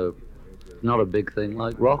not a big thing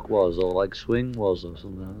like rock was, or like swing was, or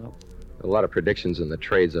something like that. A lot of predictions in the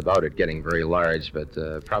trades about it getting very large,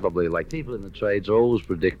 but probably like... People in the trades are always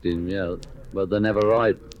predicting, yeah, but they're never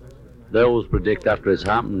right. They always predict after it's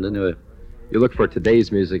happened, anyway. You look for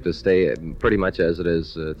today's music to stay pretty much as it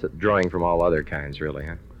is, drawing from all other kinds, really,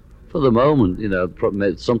 huh? For the moment, you know,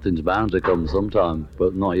 something's bound to come sometime,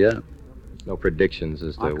 but not yet. No predictions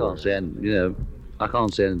as to... I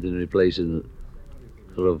can't say anything replacing the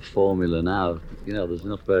sort of formula now. You know, there's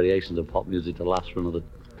enough variations of pop music to last for another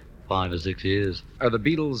 5 or 6 years. Are the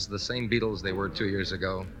Beatles the same Beatles they were 2 years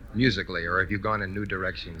ago, musically, or have you gone in new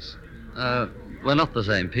directions? We're not the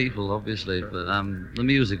same people, obviously, but the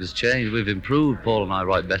music has changed. We've improved. Paul and I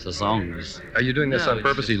write better songs. Are you doing this on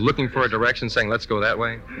purpose? Are you looking for a direction, saying, let's go that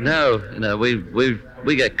way? No, you know,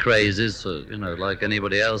 we get crazes, so, you know, like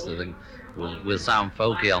anybody else. I think we'll sound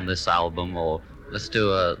folky on this album, or let's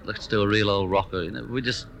do a real old rocker. You know, we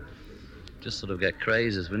just sort of get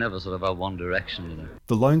crazes. We never sort of have one direction, you know.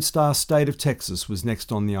 The Lone Star State of Texas was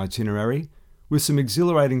next on the itinerary, with some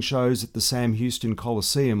exhilarating shows at the Sam Houston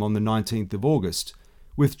Coliseum on the 19th of August,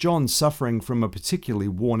 with John suffering from a particularly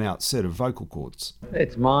worn-out set of vocal cords.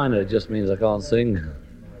 It's minor, it just means I can't sing.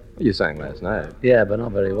 You sang last night. Yeah, but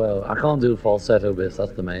not very well. I can't do falsetto bits,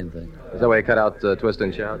 that's the main thing. Is that why you cut out Twist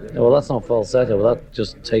and Shout? Yeah, well, that's not falsetto, that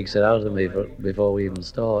just takes it out of me before we even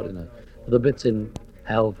start, you know. The bits in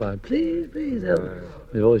Hellfire, please, please help.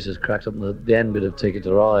 My voice just cracked up in the end bit of Ticket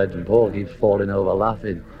to Ride, and Paul keeps falling over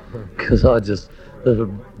laughing. Because there's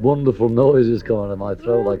wonderful noises coming out of my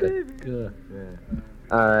throat like a...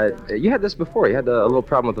 You had this before. You had a little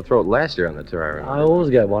problem with the throat last year on the tour. I always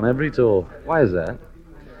get one every tour. Why is that?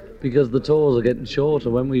 Because the tours are getting shorter.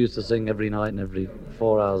 When we used to sing every night and every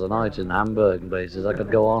 4 hours a night in Hamburg and places, I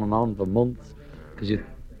could go on and on for months. Because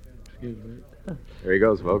There he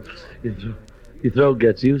goes, folks. Your throat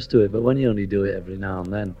gets used to it, but when you only do it every now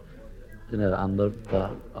and then, you know, and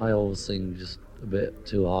I always sing just a bit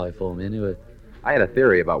too high for me anyway. I had a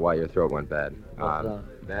theory about why your throat went bad.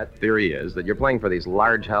 That theory is that you're playing for these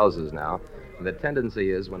large houses now, and the tendency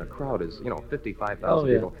is when a crowd is, 55,000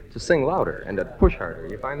 people, to sing louder and to push harder.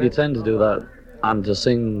 You find that? You tend to do that, and to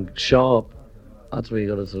sing sharp. That's where you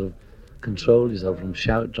got to sort of control yourself from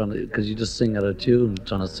because you just sing out of tune,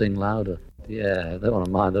 trying to sing louder. Yeah, they want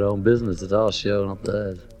to mind their own business. It's our show, not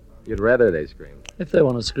theirs. You'd rather they scream. If they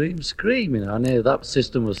want to scream, scream, you know. I knew that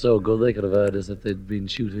system was so good they could have heard us if they'd been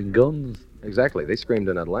shooting guns. Exactly. They screamed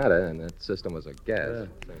in Atlanta, and that system was a gas. Yeah.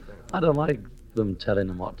 I don't like them telling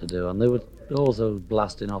them what to do. And they were also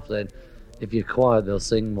blasting off saying, if you're quiet, they'll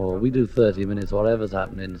sing more. We do 30 minutes, whatever's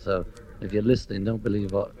happening. So if you're listening, don't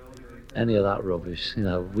believe any of that rubbish. You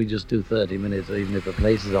know, we just do 30 minutes, even if the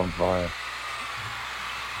place is on fire.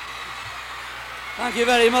 Thank you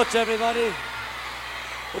very much, everybody.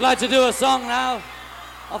 We'd like to do a song now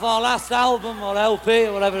of our last album or LP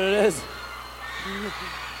or whatever it is.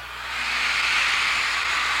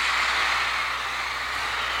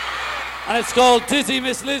 And it's called Dizzy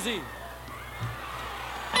Miss Lizzie.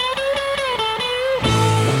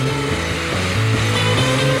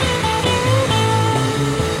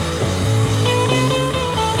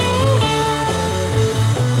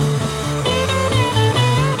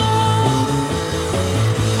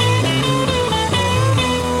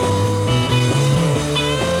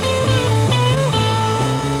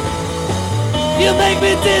 You make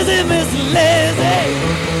me dizzy, Miss Lizzie,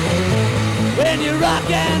 when you rock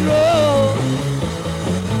and roll.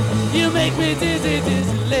 You make me dizzy,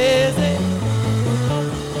 dizzy, Lizzie,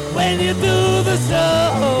 when you do the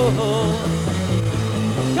show.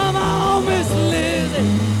 Come on, Miss Lizzie,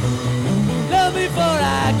 love me before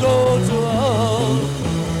I go too old.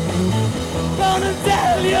 Gonna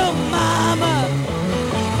tell your mama,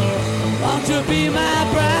 won't you be my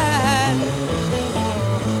bride?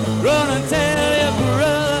 Run and tell your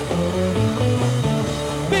brother,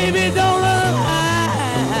 baby, don't run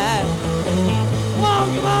high.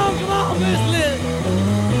 Come on, Miss Liz,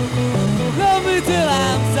 love me till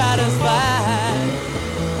I'm satisfied.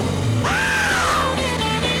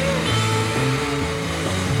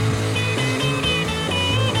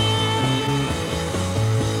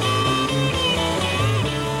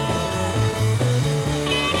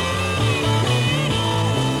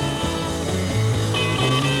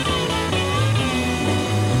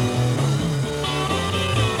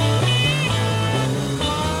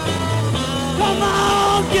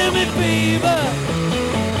 Give me fever,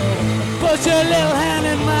 put your little hand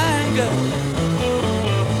in mine, girl.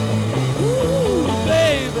 Ooh,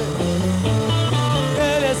 baby,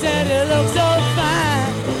 girl, you said you look so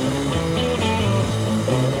fine.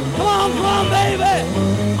 Come on, baby,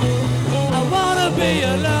 I wanna be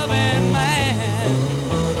your loving man.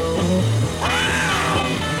 Ah!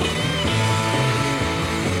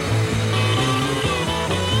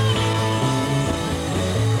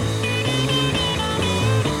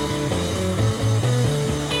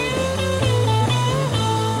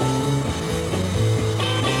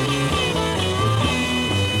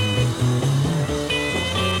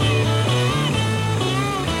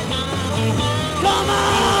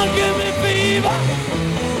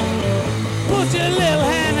 Put your little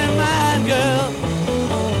hand in mine, girl.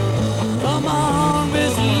 Come on,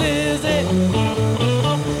 Miss Lizzie.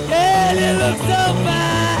 Girl, you look so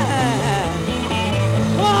fine.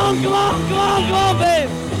 Come on, come on, come on, come on, babe.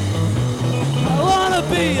 I wanna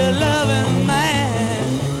be your loving man.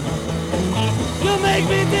 You make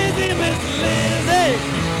me dizzy, Miss Lizzie.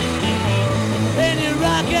 And you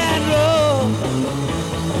rock and roll.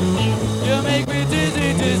 You make me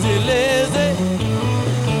dizzy, dizzy, Lizzie.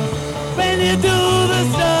 When you do the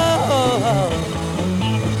stuff.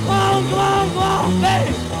 Come on,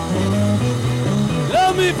 babe.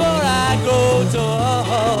 Love me before I go to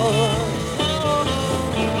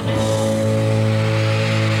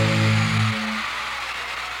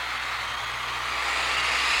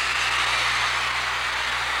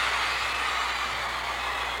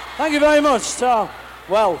Thank you very much. So,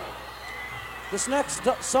 well, this next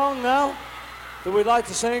song now that we'd like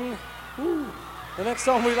to sing, the next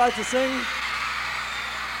song we'd like to sing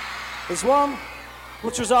is one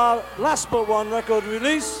which was our last but one record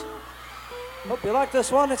release. Hope you like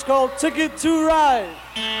this one. It's called Ticket to Ride.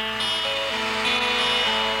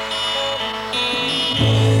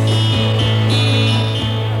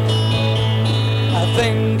 I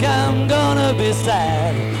think I'm gonna be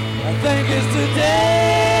sad. I think it's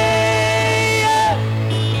today.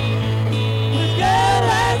 The girl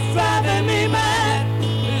that's driving me mad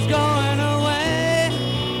is going away.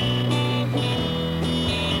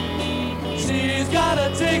 She's got a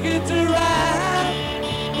ticket to ride.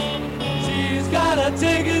 She's got a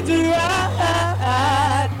ticket to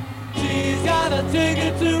ride. She's got a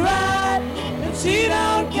ticket to ride, and she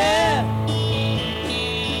don't care.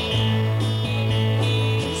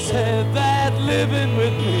 Said that living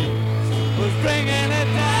with me was bringing it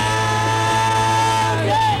down,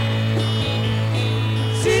 yeah.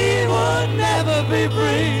 She would never be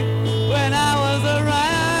free when I was around,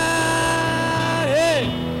 yeah.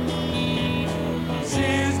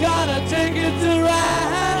 She's got a ticket to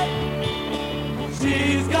ride.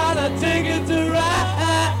 She's got a ticket to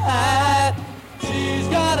ride. She's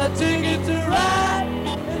got a ticket to ride,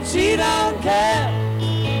 and she don't care.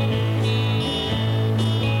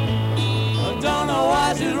 Don't know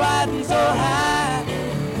why she's riding so high.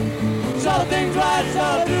 Sure things right,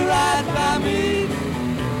 sure do right by me.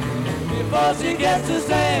 Before she gets to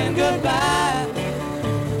saying goodbye.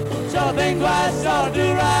 Sure things right, sure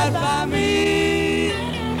do right by me.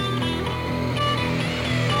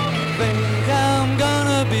 Think I'm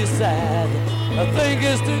gonna be sad. I think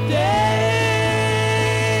it's today.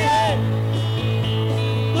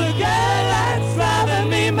 The girl that's driving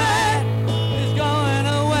me mad is going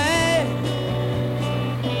away.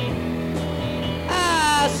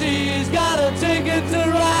 She's got a ticket to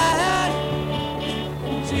ride.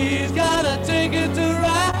 She's got a ticket to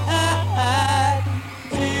ride.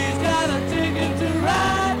 She's got a ticket to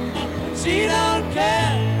ride. She don't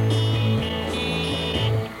care.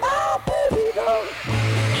 Oh, baby, don't.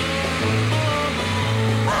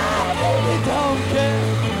 Oh, baby, don't care.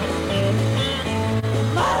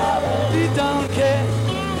 My baby don't care.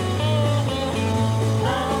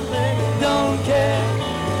 Oh, baby, don't care.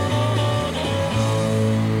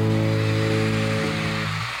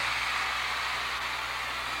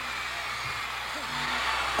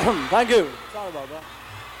 Thank you. Sorry about that.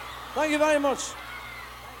 Thank you very much.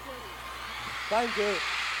 Thank you.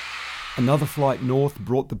 Another flight north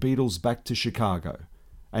brought the Beatles back to Chicago,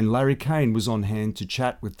 and Larry Kane was on hand to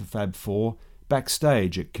chat with the Fab Four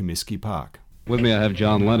backstage at Comiskey Park. With me I have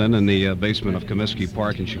John Lennon in the basement of Comiskey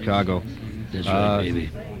Park in Chicago. That's right, baby.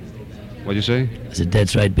 What'd you say? I said,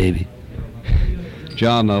 that's right, baby.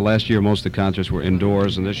 John, last year most of the concerts were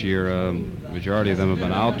indoors, and this year majority of them have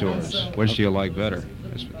been outdoors. Which do you like better?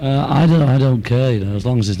 I don't care, you know, as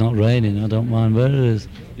long as it's not raining, I don't mind where it is.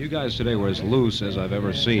 You guys today were as loose as I've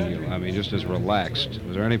ever seen you. I mean, just as relaxed.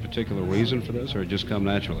 Was there any particular reason for this, or it just come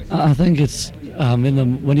naturally? I think it's,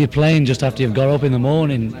 when you're playing just after you've got up in the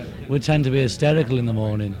morning, we tend to be hysterical in the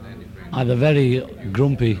morning. Either very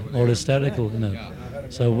grumpy or hysterical, you know.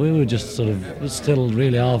 So we were just sort of still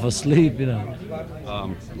really half asleep, you know.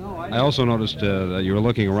 I also noticed that you were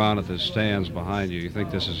looking around at the stands behind you. You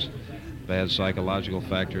think this is bad psychological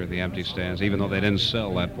factor of the empty stands, even though they didn't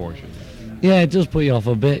sell that portion? Yeah, it does put you off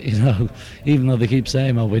a bit, you know, even though they keep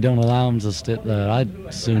saying, oh, we don't allow them to sit there.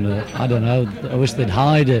 I'd sooner, I don't know, I wish they'd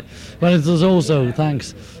hide it. But there's also,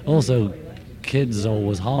 also kids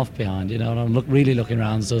always half behind, you know, and I'm really looking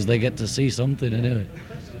around so as they get to see something anyway.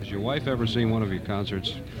 Has your wife ever seen one of your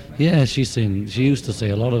concerts? Yeah, she used to see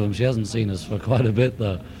a lot of them. She hasn't seen us for quite a bit,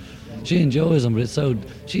 though. She enjoys them, but it's so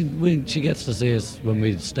she gets to see us when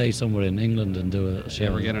we stay somewhere in England and do a show. You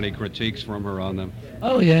ever get any critiques from her on them?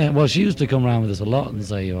 Oh yeah, well she used to come around with us a lot and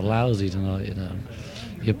say you're lousy tonight, you know.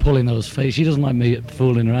 You're pulling those faces. She doesn't like me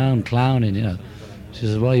fooling around, clowning, you know. She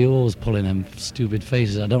says, "Why are you always pulling them stupid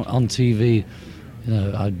faces? I don't on TV, you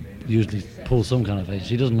know. I usually pull some kind of face.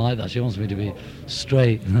 She doesn't like that. She wants me to be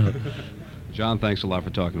straight." You know. John, thanks a lot for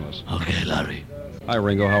talking to us. Okay, Larry. Hi,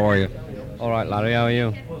 Ringo. How are you? All right, Larry. How are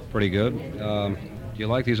you? Pretty good. Do you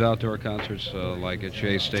like these outdoor concerts, like at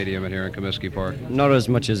Shea Stadium and here in Comiskey Park? Not as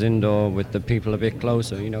much as indoor, with the people a bit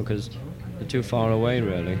closer, you know, because they're too far away,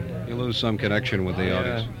 really. You lose some connection with the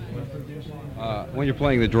audience. When you're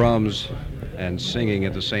playing the drums and singing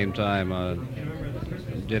at the same time,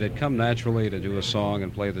 did it come naturally to do a song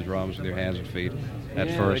and play the drums with your hands and feet at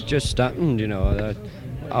first? It just happened, you know.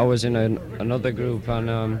 I was in another group,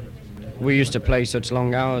 and we used to play such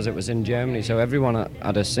long hours. It was in Germany, so everyone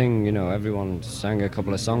had to sing, you know. Everyone sang a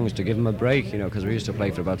couple of songs to give them a break, you know, because we used to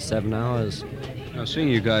play for about 7 hours. Now, seeing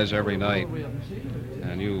you guys every night,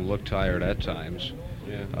 and you look tired at times,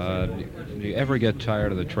 do you ever get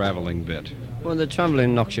tired of the traveling bit? Well, the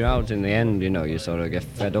travelling knocks you out in the end, you know. You sort of get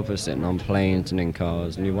fed up of sitting on planes and in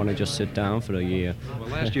cars, and you want to just sit down for a year. Well,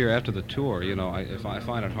 last year after the tour, you know, I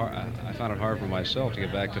found it hard for myself to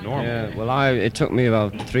get back to normal. Yeah, well, it took me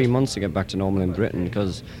about 3 months to get back to normal in Britain,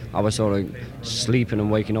 because I was sort of sleeping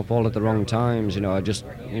and waking up all at the wrong times, you know. I just,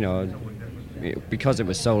 you know, because it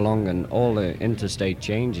was so long and all the interstate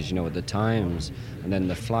changes, you know, at the times, and then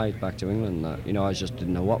the flight back to England, you know, I just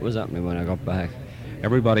didn't know what was happening when I got back.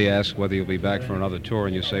 Everybody asks whether you'll be back for another tour,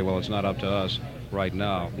 and you say, well, it's not up to us right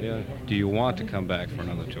now. Yeah. Do you want to come back for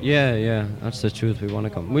another tour? Yeah, that's the truth. We want to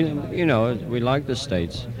come. You know, we like the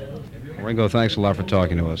States. Ringo, thanks a lot for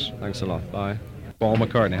talking to us. Thanks a lot. Bye. Paul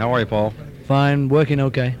McCartney. How are you, Paul? Fine, working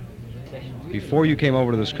okay. Before you came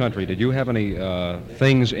over to this country, did you have any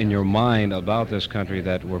things in your mind about this country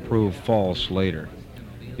that were proved false later?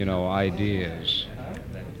 You know, ideas?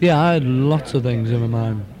 Yeah, I had lots of things in my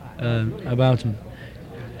mind about them.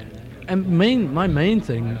 And my main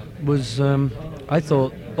thing was I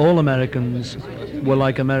thought all Americans were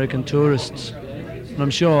like American tourists. And I'm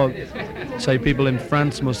sure, say, people in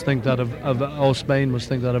France must think that or Spain must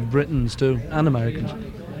think that of Britons too, and Americans.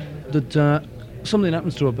 That something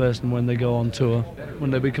happens to a person when they go on tour,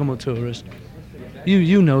 when they become a tourist.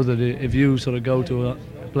 You know that if you sort of go to a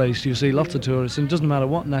place, you see lots of tourists, and it doesn't matter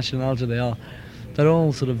what nationality they are, they're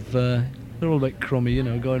all sort of, they're all a bit crummy, you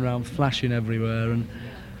know, going around flashing everywhere, and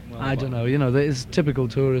I don't know, you know, it's typical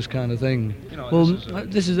tourist kind of thing. You know, well,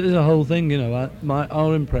 this is a whole thing, you know.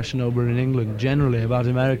 Our impression over in England generally about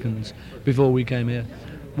Americans before we came here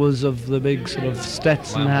was of the big sort of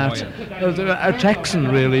Stetson hat, a Texan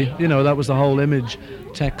really, you know, that was the whole image.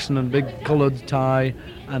 Texan and big coloured tie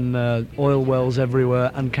and oil wells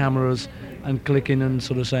everywhere and cameras and clicking and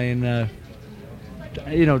sort of saying,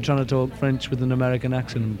 you know, trying to talk French with an American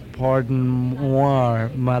accent. Pardon-moi,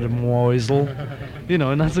 mademoiselle. You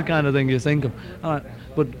know, and that's the kind of thing you think of.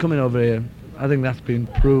 But coming over here, I think that's been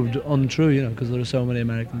proved untrue, you know, because there are so many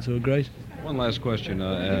Americans who are great. One last question.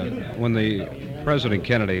 When the President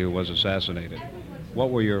Kennedy was assassinated, what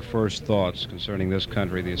were your first thoughts concerning this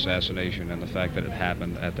country, the assassination, and the fact that it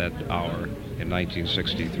happened at that hour in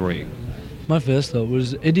 1963? My first thought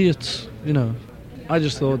was idiots, you know. I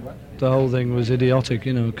just thought the whole thing was idiotic,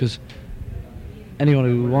 you know, because anyone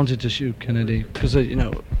who wanted to shoot Kennedy, because, you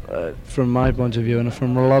know, from my point of view and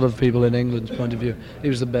from a lot of people in England's point of view, he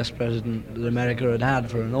was the best president that America had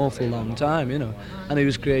had for an awful long time, you know, and he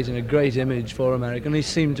was creating a great image for America, and he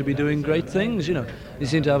seemed to be doing great things, you know. He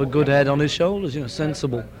seemed to have a good head on his shoulders, you know,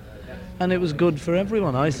 sensible, and it was good for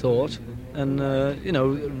everyone, I thought, and, you know,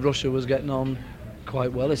 Russia was getting on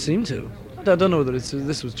quite well, it seemed to. I don't know whether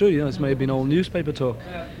this was true, you know, it's maybe been all newspaper talk.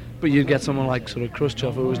 But you'd get someone like sort of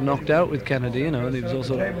Khrushchev who was knocked out with Kennedy, you know, and he was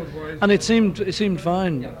also, and it seemed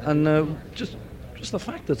fine, and just the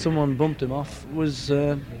fact that someone bumped him off was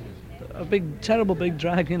a terrible big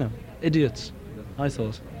drag, you know, idiots, I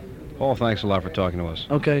thought. Paul, thanks a lot for talking to us.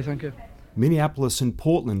 Okay, thank you. Minneapolis and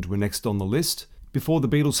Portland were next on the list before the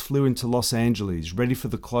Beatles flew into Los Angeles, ready for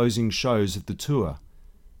the closing shows of the tour,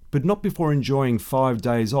 but not before enjoying 5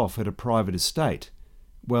 days off at a private estate.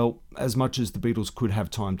 Well, as much as the Beatles could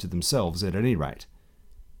have time to themselves, at any rate.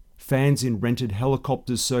 Fans in rented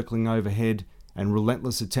helicopters circling overhead and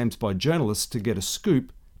relentless attempts by journalists to get a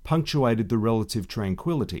scoop punctuated the relative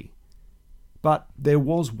tranquility. But there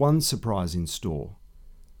was one surprise in store.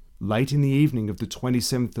 Late in the evening of the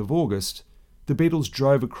 27th of August, the Beatles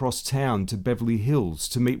drove across town to Beverly Hills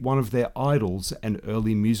to meet one of their idols and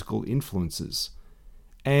early musical influences.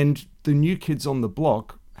 And the New Kids on the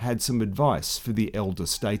Block had some advice for the elder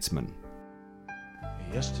statesman.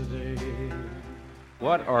 Yesterday.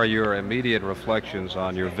 What are your immediate reflections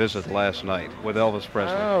on your visit last night with Elvis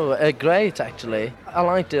Presley? Oh, great, actually. I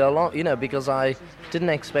liked it a lot, because I didn't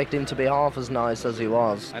expect him to be half as nice as he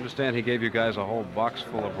was. I understand he gave you guys a whole box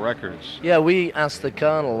full of records. Yeah, we asked the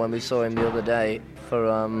Colonel when we saw him the other day for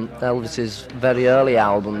Elvis's very early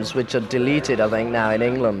albums, which are deleted, I think, now in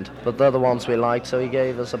England. But they're the ones we liked, so he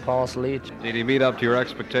gave us a parcel each. Did he meet up to your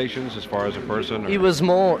expectations as far as a person? Or? He was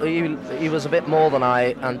more. He was a bit more than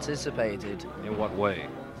I anticipated. In what way?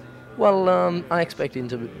 Well, I expect him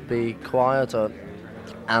to be quieter,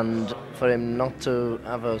 and for him not to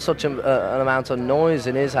have such an amount of noise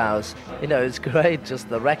in his house. It's great, just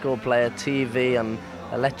the record player, TV, and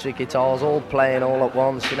electric guitars all playing all at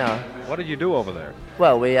once, What did you do over there?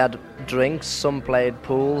 Well, we had drinks, some played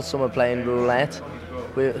pool, some were playing roulette.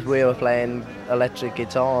 We were playing electric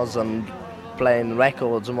guitars and playing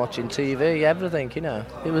records and watching TV, everything,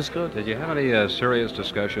 It was good. Did you have any serious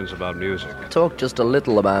discussions about music? Talked just a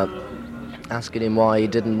little about asking him why he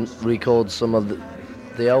didn't record some of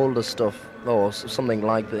the older stuff, or something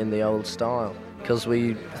like that in the old style, because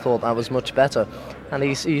we thought that was much better. And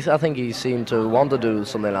I think he seemed to want to do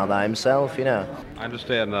something like that himself, I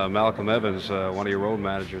understand Malcolm Evans, one of your road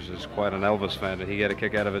managers, is quite an Elvis fan. Did he get a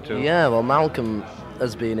kick out of it too? Yeah, well, Malcolm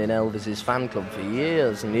has been in Elvis's fan club for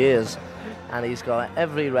years and years, and he's got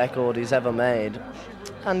every record he's ever made.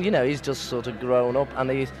 And, he's just sort of grown up, and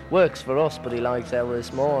he works for us, but he likes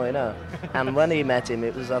Elvis more, And when he met him,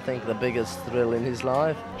 it was, I think, the biggest thrill in his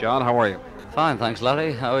life. John, how are you? Fine, thanks,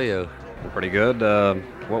 Larry. How are you? Pretty good.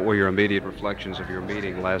 What were your immediate reflections of your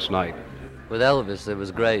meeting last night? With Elvis, it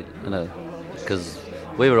was great, because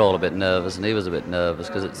we were all a bit nervous, and he was a bit nervous,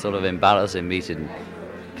 because it's sort of embarrassing meeting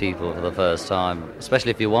people for the first time,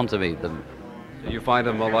 especially if you want to meet them. Did you find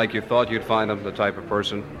him like you thought you'd find him, the type of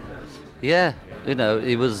person? Yeah,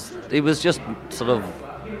 he was just sort of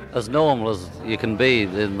as normal as you can be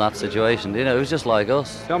in that situation. He was just like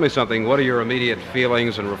us. Tell me something. What are your immediate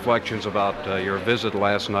feelings and reflections about your visit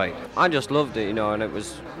last night? I just loved it, and it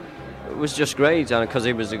was just great, because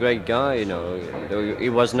he was a great guy, He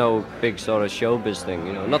was no big sort of showbiz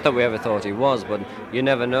thing, Not that we ever thought he was, but you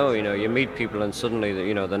never know, You meet people and suddenly,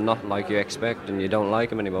 they're not like you expect, and you don't like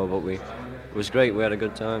them anymore. But it was great. We had a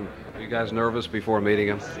good time. Were you guys nervous before meeting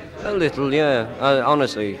him? A little, yeah. I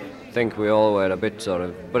honestly think we all were a bit sort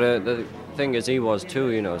of. But the thing is, he was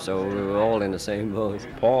too, so we were all in the same boat.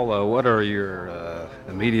 Paul, what are your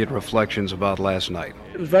immediate reflections about last night?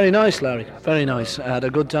 It was very nice, Larry. Very nice. I had a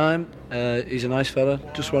good time. He's a nice fella,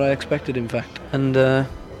 just what I expected, in fact. And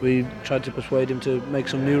we tried to persuade him to make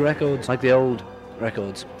some new records, like the old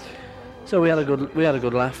records. So we had a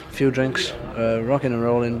good laugh, a few drinks, rocking and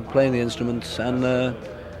rolling, playing the instruments, and a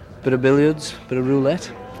bit of billiards, a bit of roulette.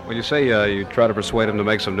 When you say you try to persuade him to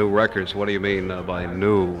make some new records, what do you mean by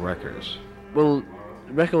new records? Well,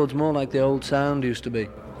 records more like the old sound used to be.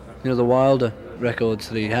 The wilder records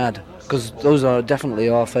that he had, because those are definitely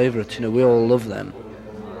our favourites. We all love them,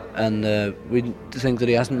 and we think that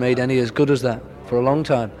he hasn't made any as good as that for a long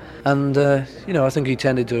time. And I think he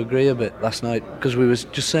tended to agree a bit last night, because we was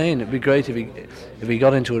just saying it'd be great if he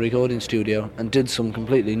got into a recording studio and did some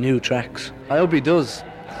completely new tracks. I hope he does,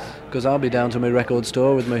 because I'll be down to my record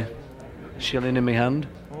store with my shilling in my hand.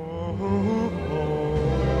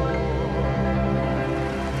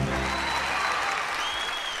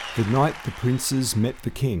 The night the princes met the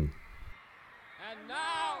king.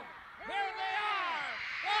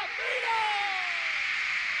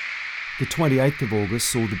 The 28th of August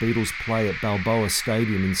saw the Beatles play at Balboa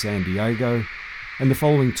Stadium in San Diego, and the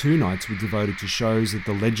following two nights were devoted to shows at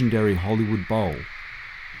the legendary Hollywood Bowl.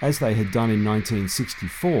 As they had done in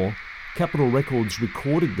 1964, Capitol Records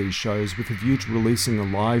recorded these shows with a view to releasing a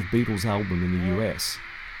live Beatles album in the US.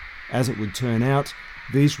 As it would turn out,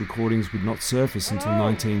 these recordings would not surface until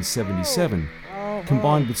 1977,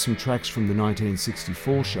 combined with some tracks from the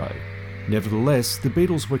 1964 show. Nevertheless, the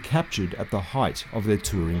Beatles were captured at the height of their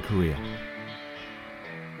touring career.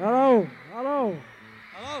 Hello, hello.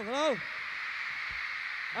 Hello, hello.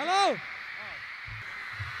 Hello.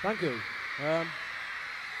 Thank you.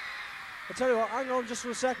 I'll tell you what, hang on just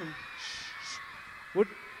for a second.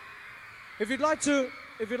 If you'd like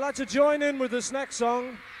to join in with this next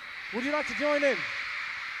song, would you like to join in?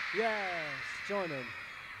 Yes, join in.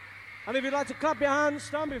 And if you'd like to clap your hands,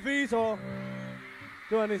 stamp your feet, or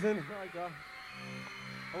do anything like that,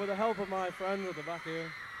 and with the help of my friend at the back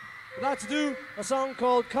here, I'd like to do a song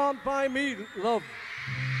called Can't Buy Me Love.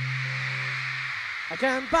 I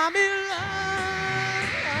can't buy me love,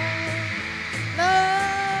 love,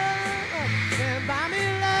 can't buy me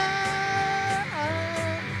love,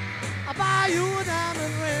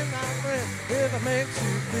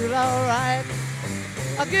 feel alright.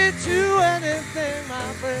 I'll get you anything,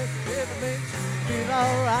 my friend, if it makes you feel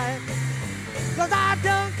alright. 'Cause I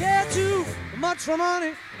don't care too much for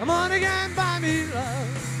money. Money can buy me love.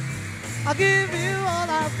 I'll give you all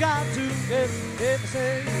I've got to give if you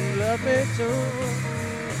say you love me too.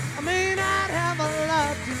 I may not have a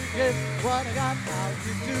lot to give, what I got I'll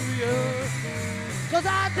give to you. 'Cause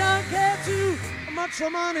I don't care too much for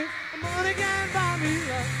money. Money can buy me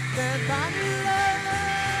love, can buy me love.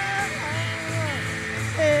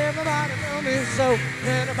 Everybody tell me so,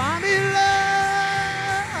 can it buy me love?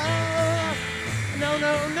 No,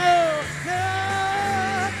 no, no, no.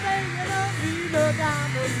 Say you don't need a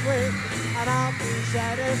diamond ring, and I'll be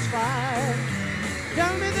satisfied.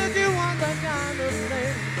 Tell me that you want the kind of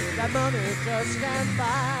thing that money just can't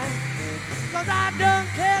buy. 'Cause I don't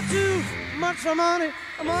care too much for money.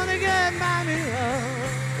 Money can buy me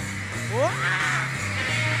love. Wow.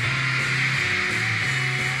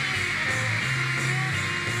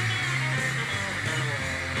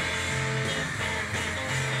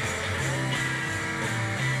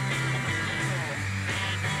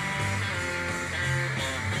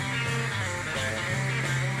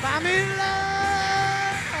 Buy me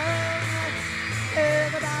love.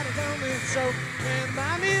 Everybody tell me so. And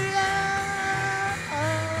buy me love.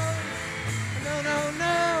 No, no,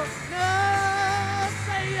 no, no.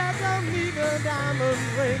 Say I don't need a diamond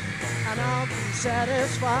ring, and I'll be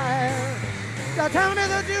satisfied. Now tell me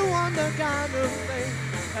that you want the kind of thing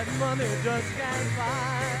that money just can't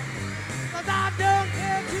buy. 'Cause I don't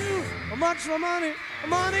care too much for money.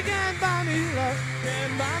 Money can't buy me love.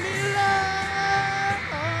 Can't buy me love.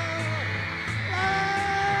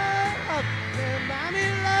 Can buy me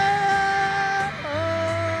love.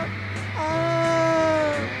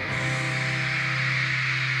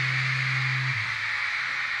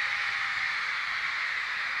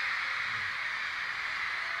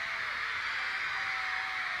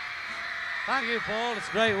 Thank you, Paul. It's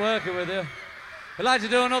great working with you. We'd like to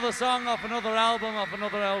do another song off another album, off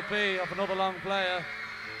another LP, off another long player.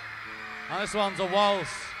 And this one's a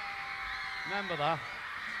waltz. Remember that?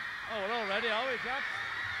 Oh, we're all ready, are we, chaps?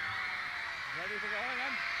 Ready to go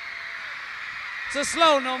again? It's a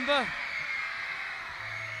slow number.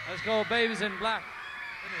 It's called Babies in Black.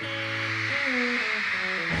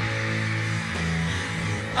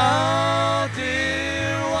 Oh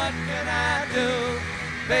dear, what can I do?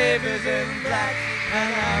 Baby's in black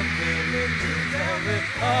and I'm feeling to tell me.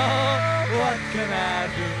 Oh, what can I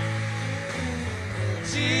do?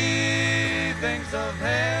 She thinks of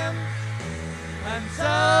him, and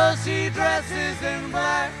so she dresses in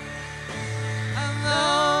black. And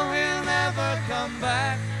though he'll never come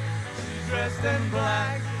back, she's dressed in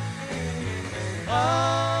black.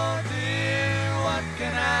 Oh dear, what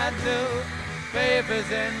can I do? Baby's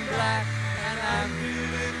in black and I'm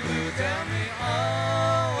feeling blue. Tell me,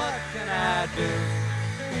 oh, what can I do?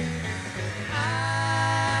 I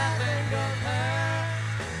think of her,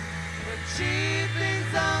 but she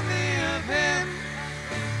thinks only of him.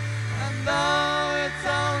 And though it's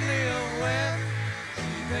only a whim,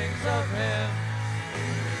 she thinks of him.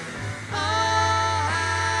 Oh,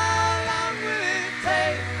 how long will it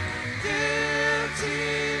take till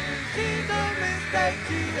she's a mistake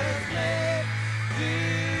she has made?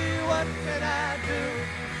 Gee, what can I do?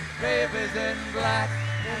 Baby's in black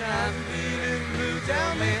and I'm feeling blue.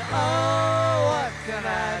 Tell me, oh, what can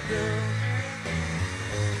I do?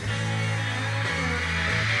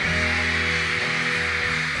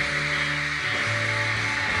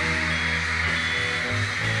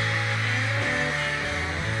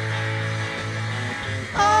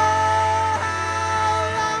 Oh, how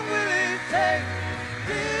long will it take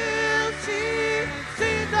till she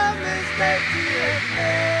sees the mistake she has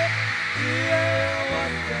made? Yeah,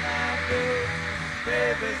 what can I do?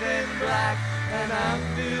 Baby's in black and I'm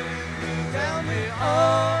feeling blue. Tell me,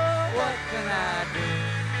 oh, what can I do?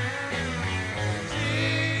 She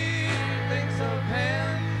thinks of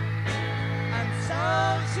him, and so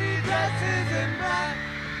she dresses in black.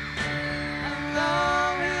 And though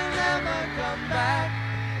he'll never come back,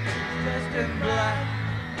 she's dressed in black.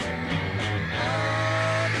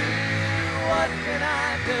 Oh dear, what can I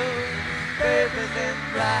do? Baby's in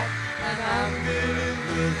black and I'm feeling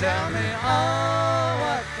blue. Tell me, oh,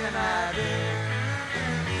 what can I do?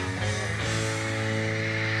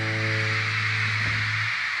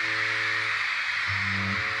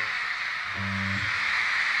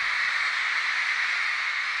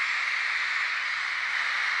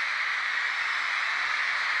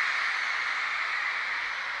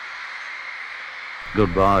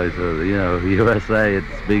 goodbye to, USA.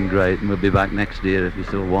 It's been great, and we'll be back next year if you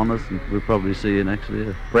still want us, and we'll probably see you next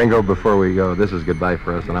year. Ringo, before we go, this is goodbye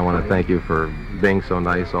for us, and I want to thank you for being so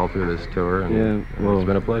nice all through this tour. And it's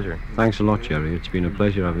been a pleasure. Thanks a lot, Jerry. It's been a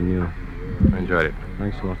pleasure having you. I enjoyed it.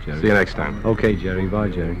 Thanks a lot, Jerry. See you next time. Okay, Jerry. Bye,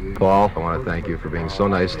 Jerry. Paul, I want to thank you for being so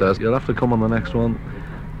nice to us. You'll have to come on the next one.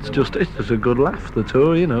 It's just a good laugh, the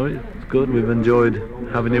tour, It's good. We've enjoyed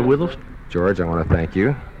having you with us. George, I want to thank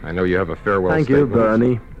you. I know you have a farewell Thank statement. you,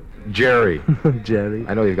 Bernie. Jerry. Jerry.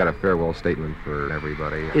 I know you've got a farewell statement for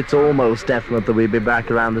everybody. It's almost definite that we'll be back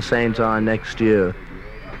around the same time next year.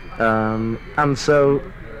 And so,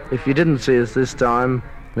 if you didn't see us this time,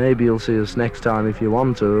 maybe you'll see us next time if you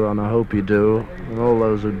want to, and I hope you do. And all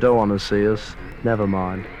those who don't want to see us, never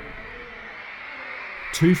mind.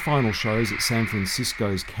 2 final shows at San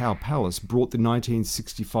Francisco's Cow Palace brought the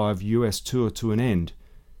 1965 US tour to an end,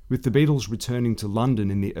 with the Beatles returning to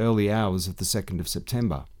London in the early hours of the 2nd of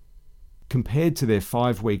September. Compared to their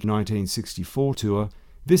 5-week 1964 tour,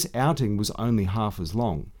 this outing was only half as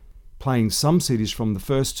long, playing some cities from the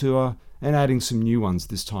first tour and adding some new ones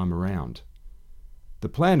this time around. The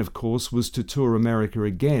plan, of course, was to tour America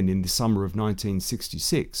again in the summer of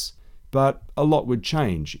 1966, but a lot would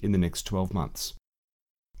change in the next 12 months.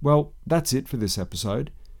 Well, that's it for this episode.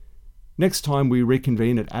 Next time we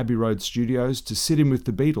reconvene at Abbey Road Studios to sit in with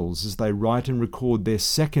the Beatles as they write and record their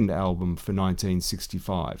second album for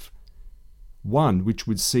 1965. One which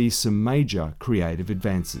would see some major creative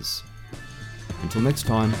advances. Until next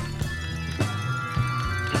time.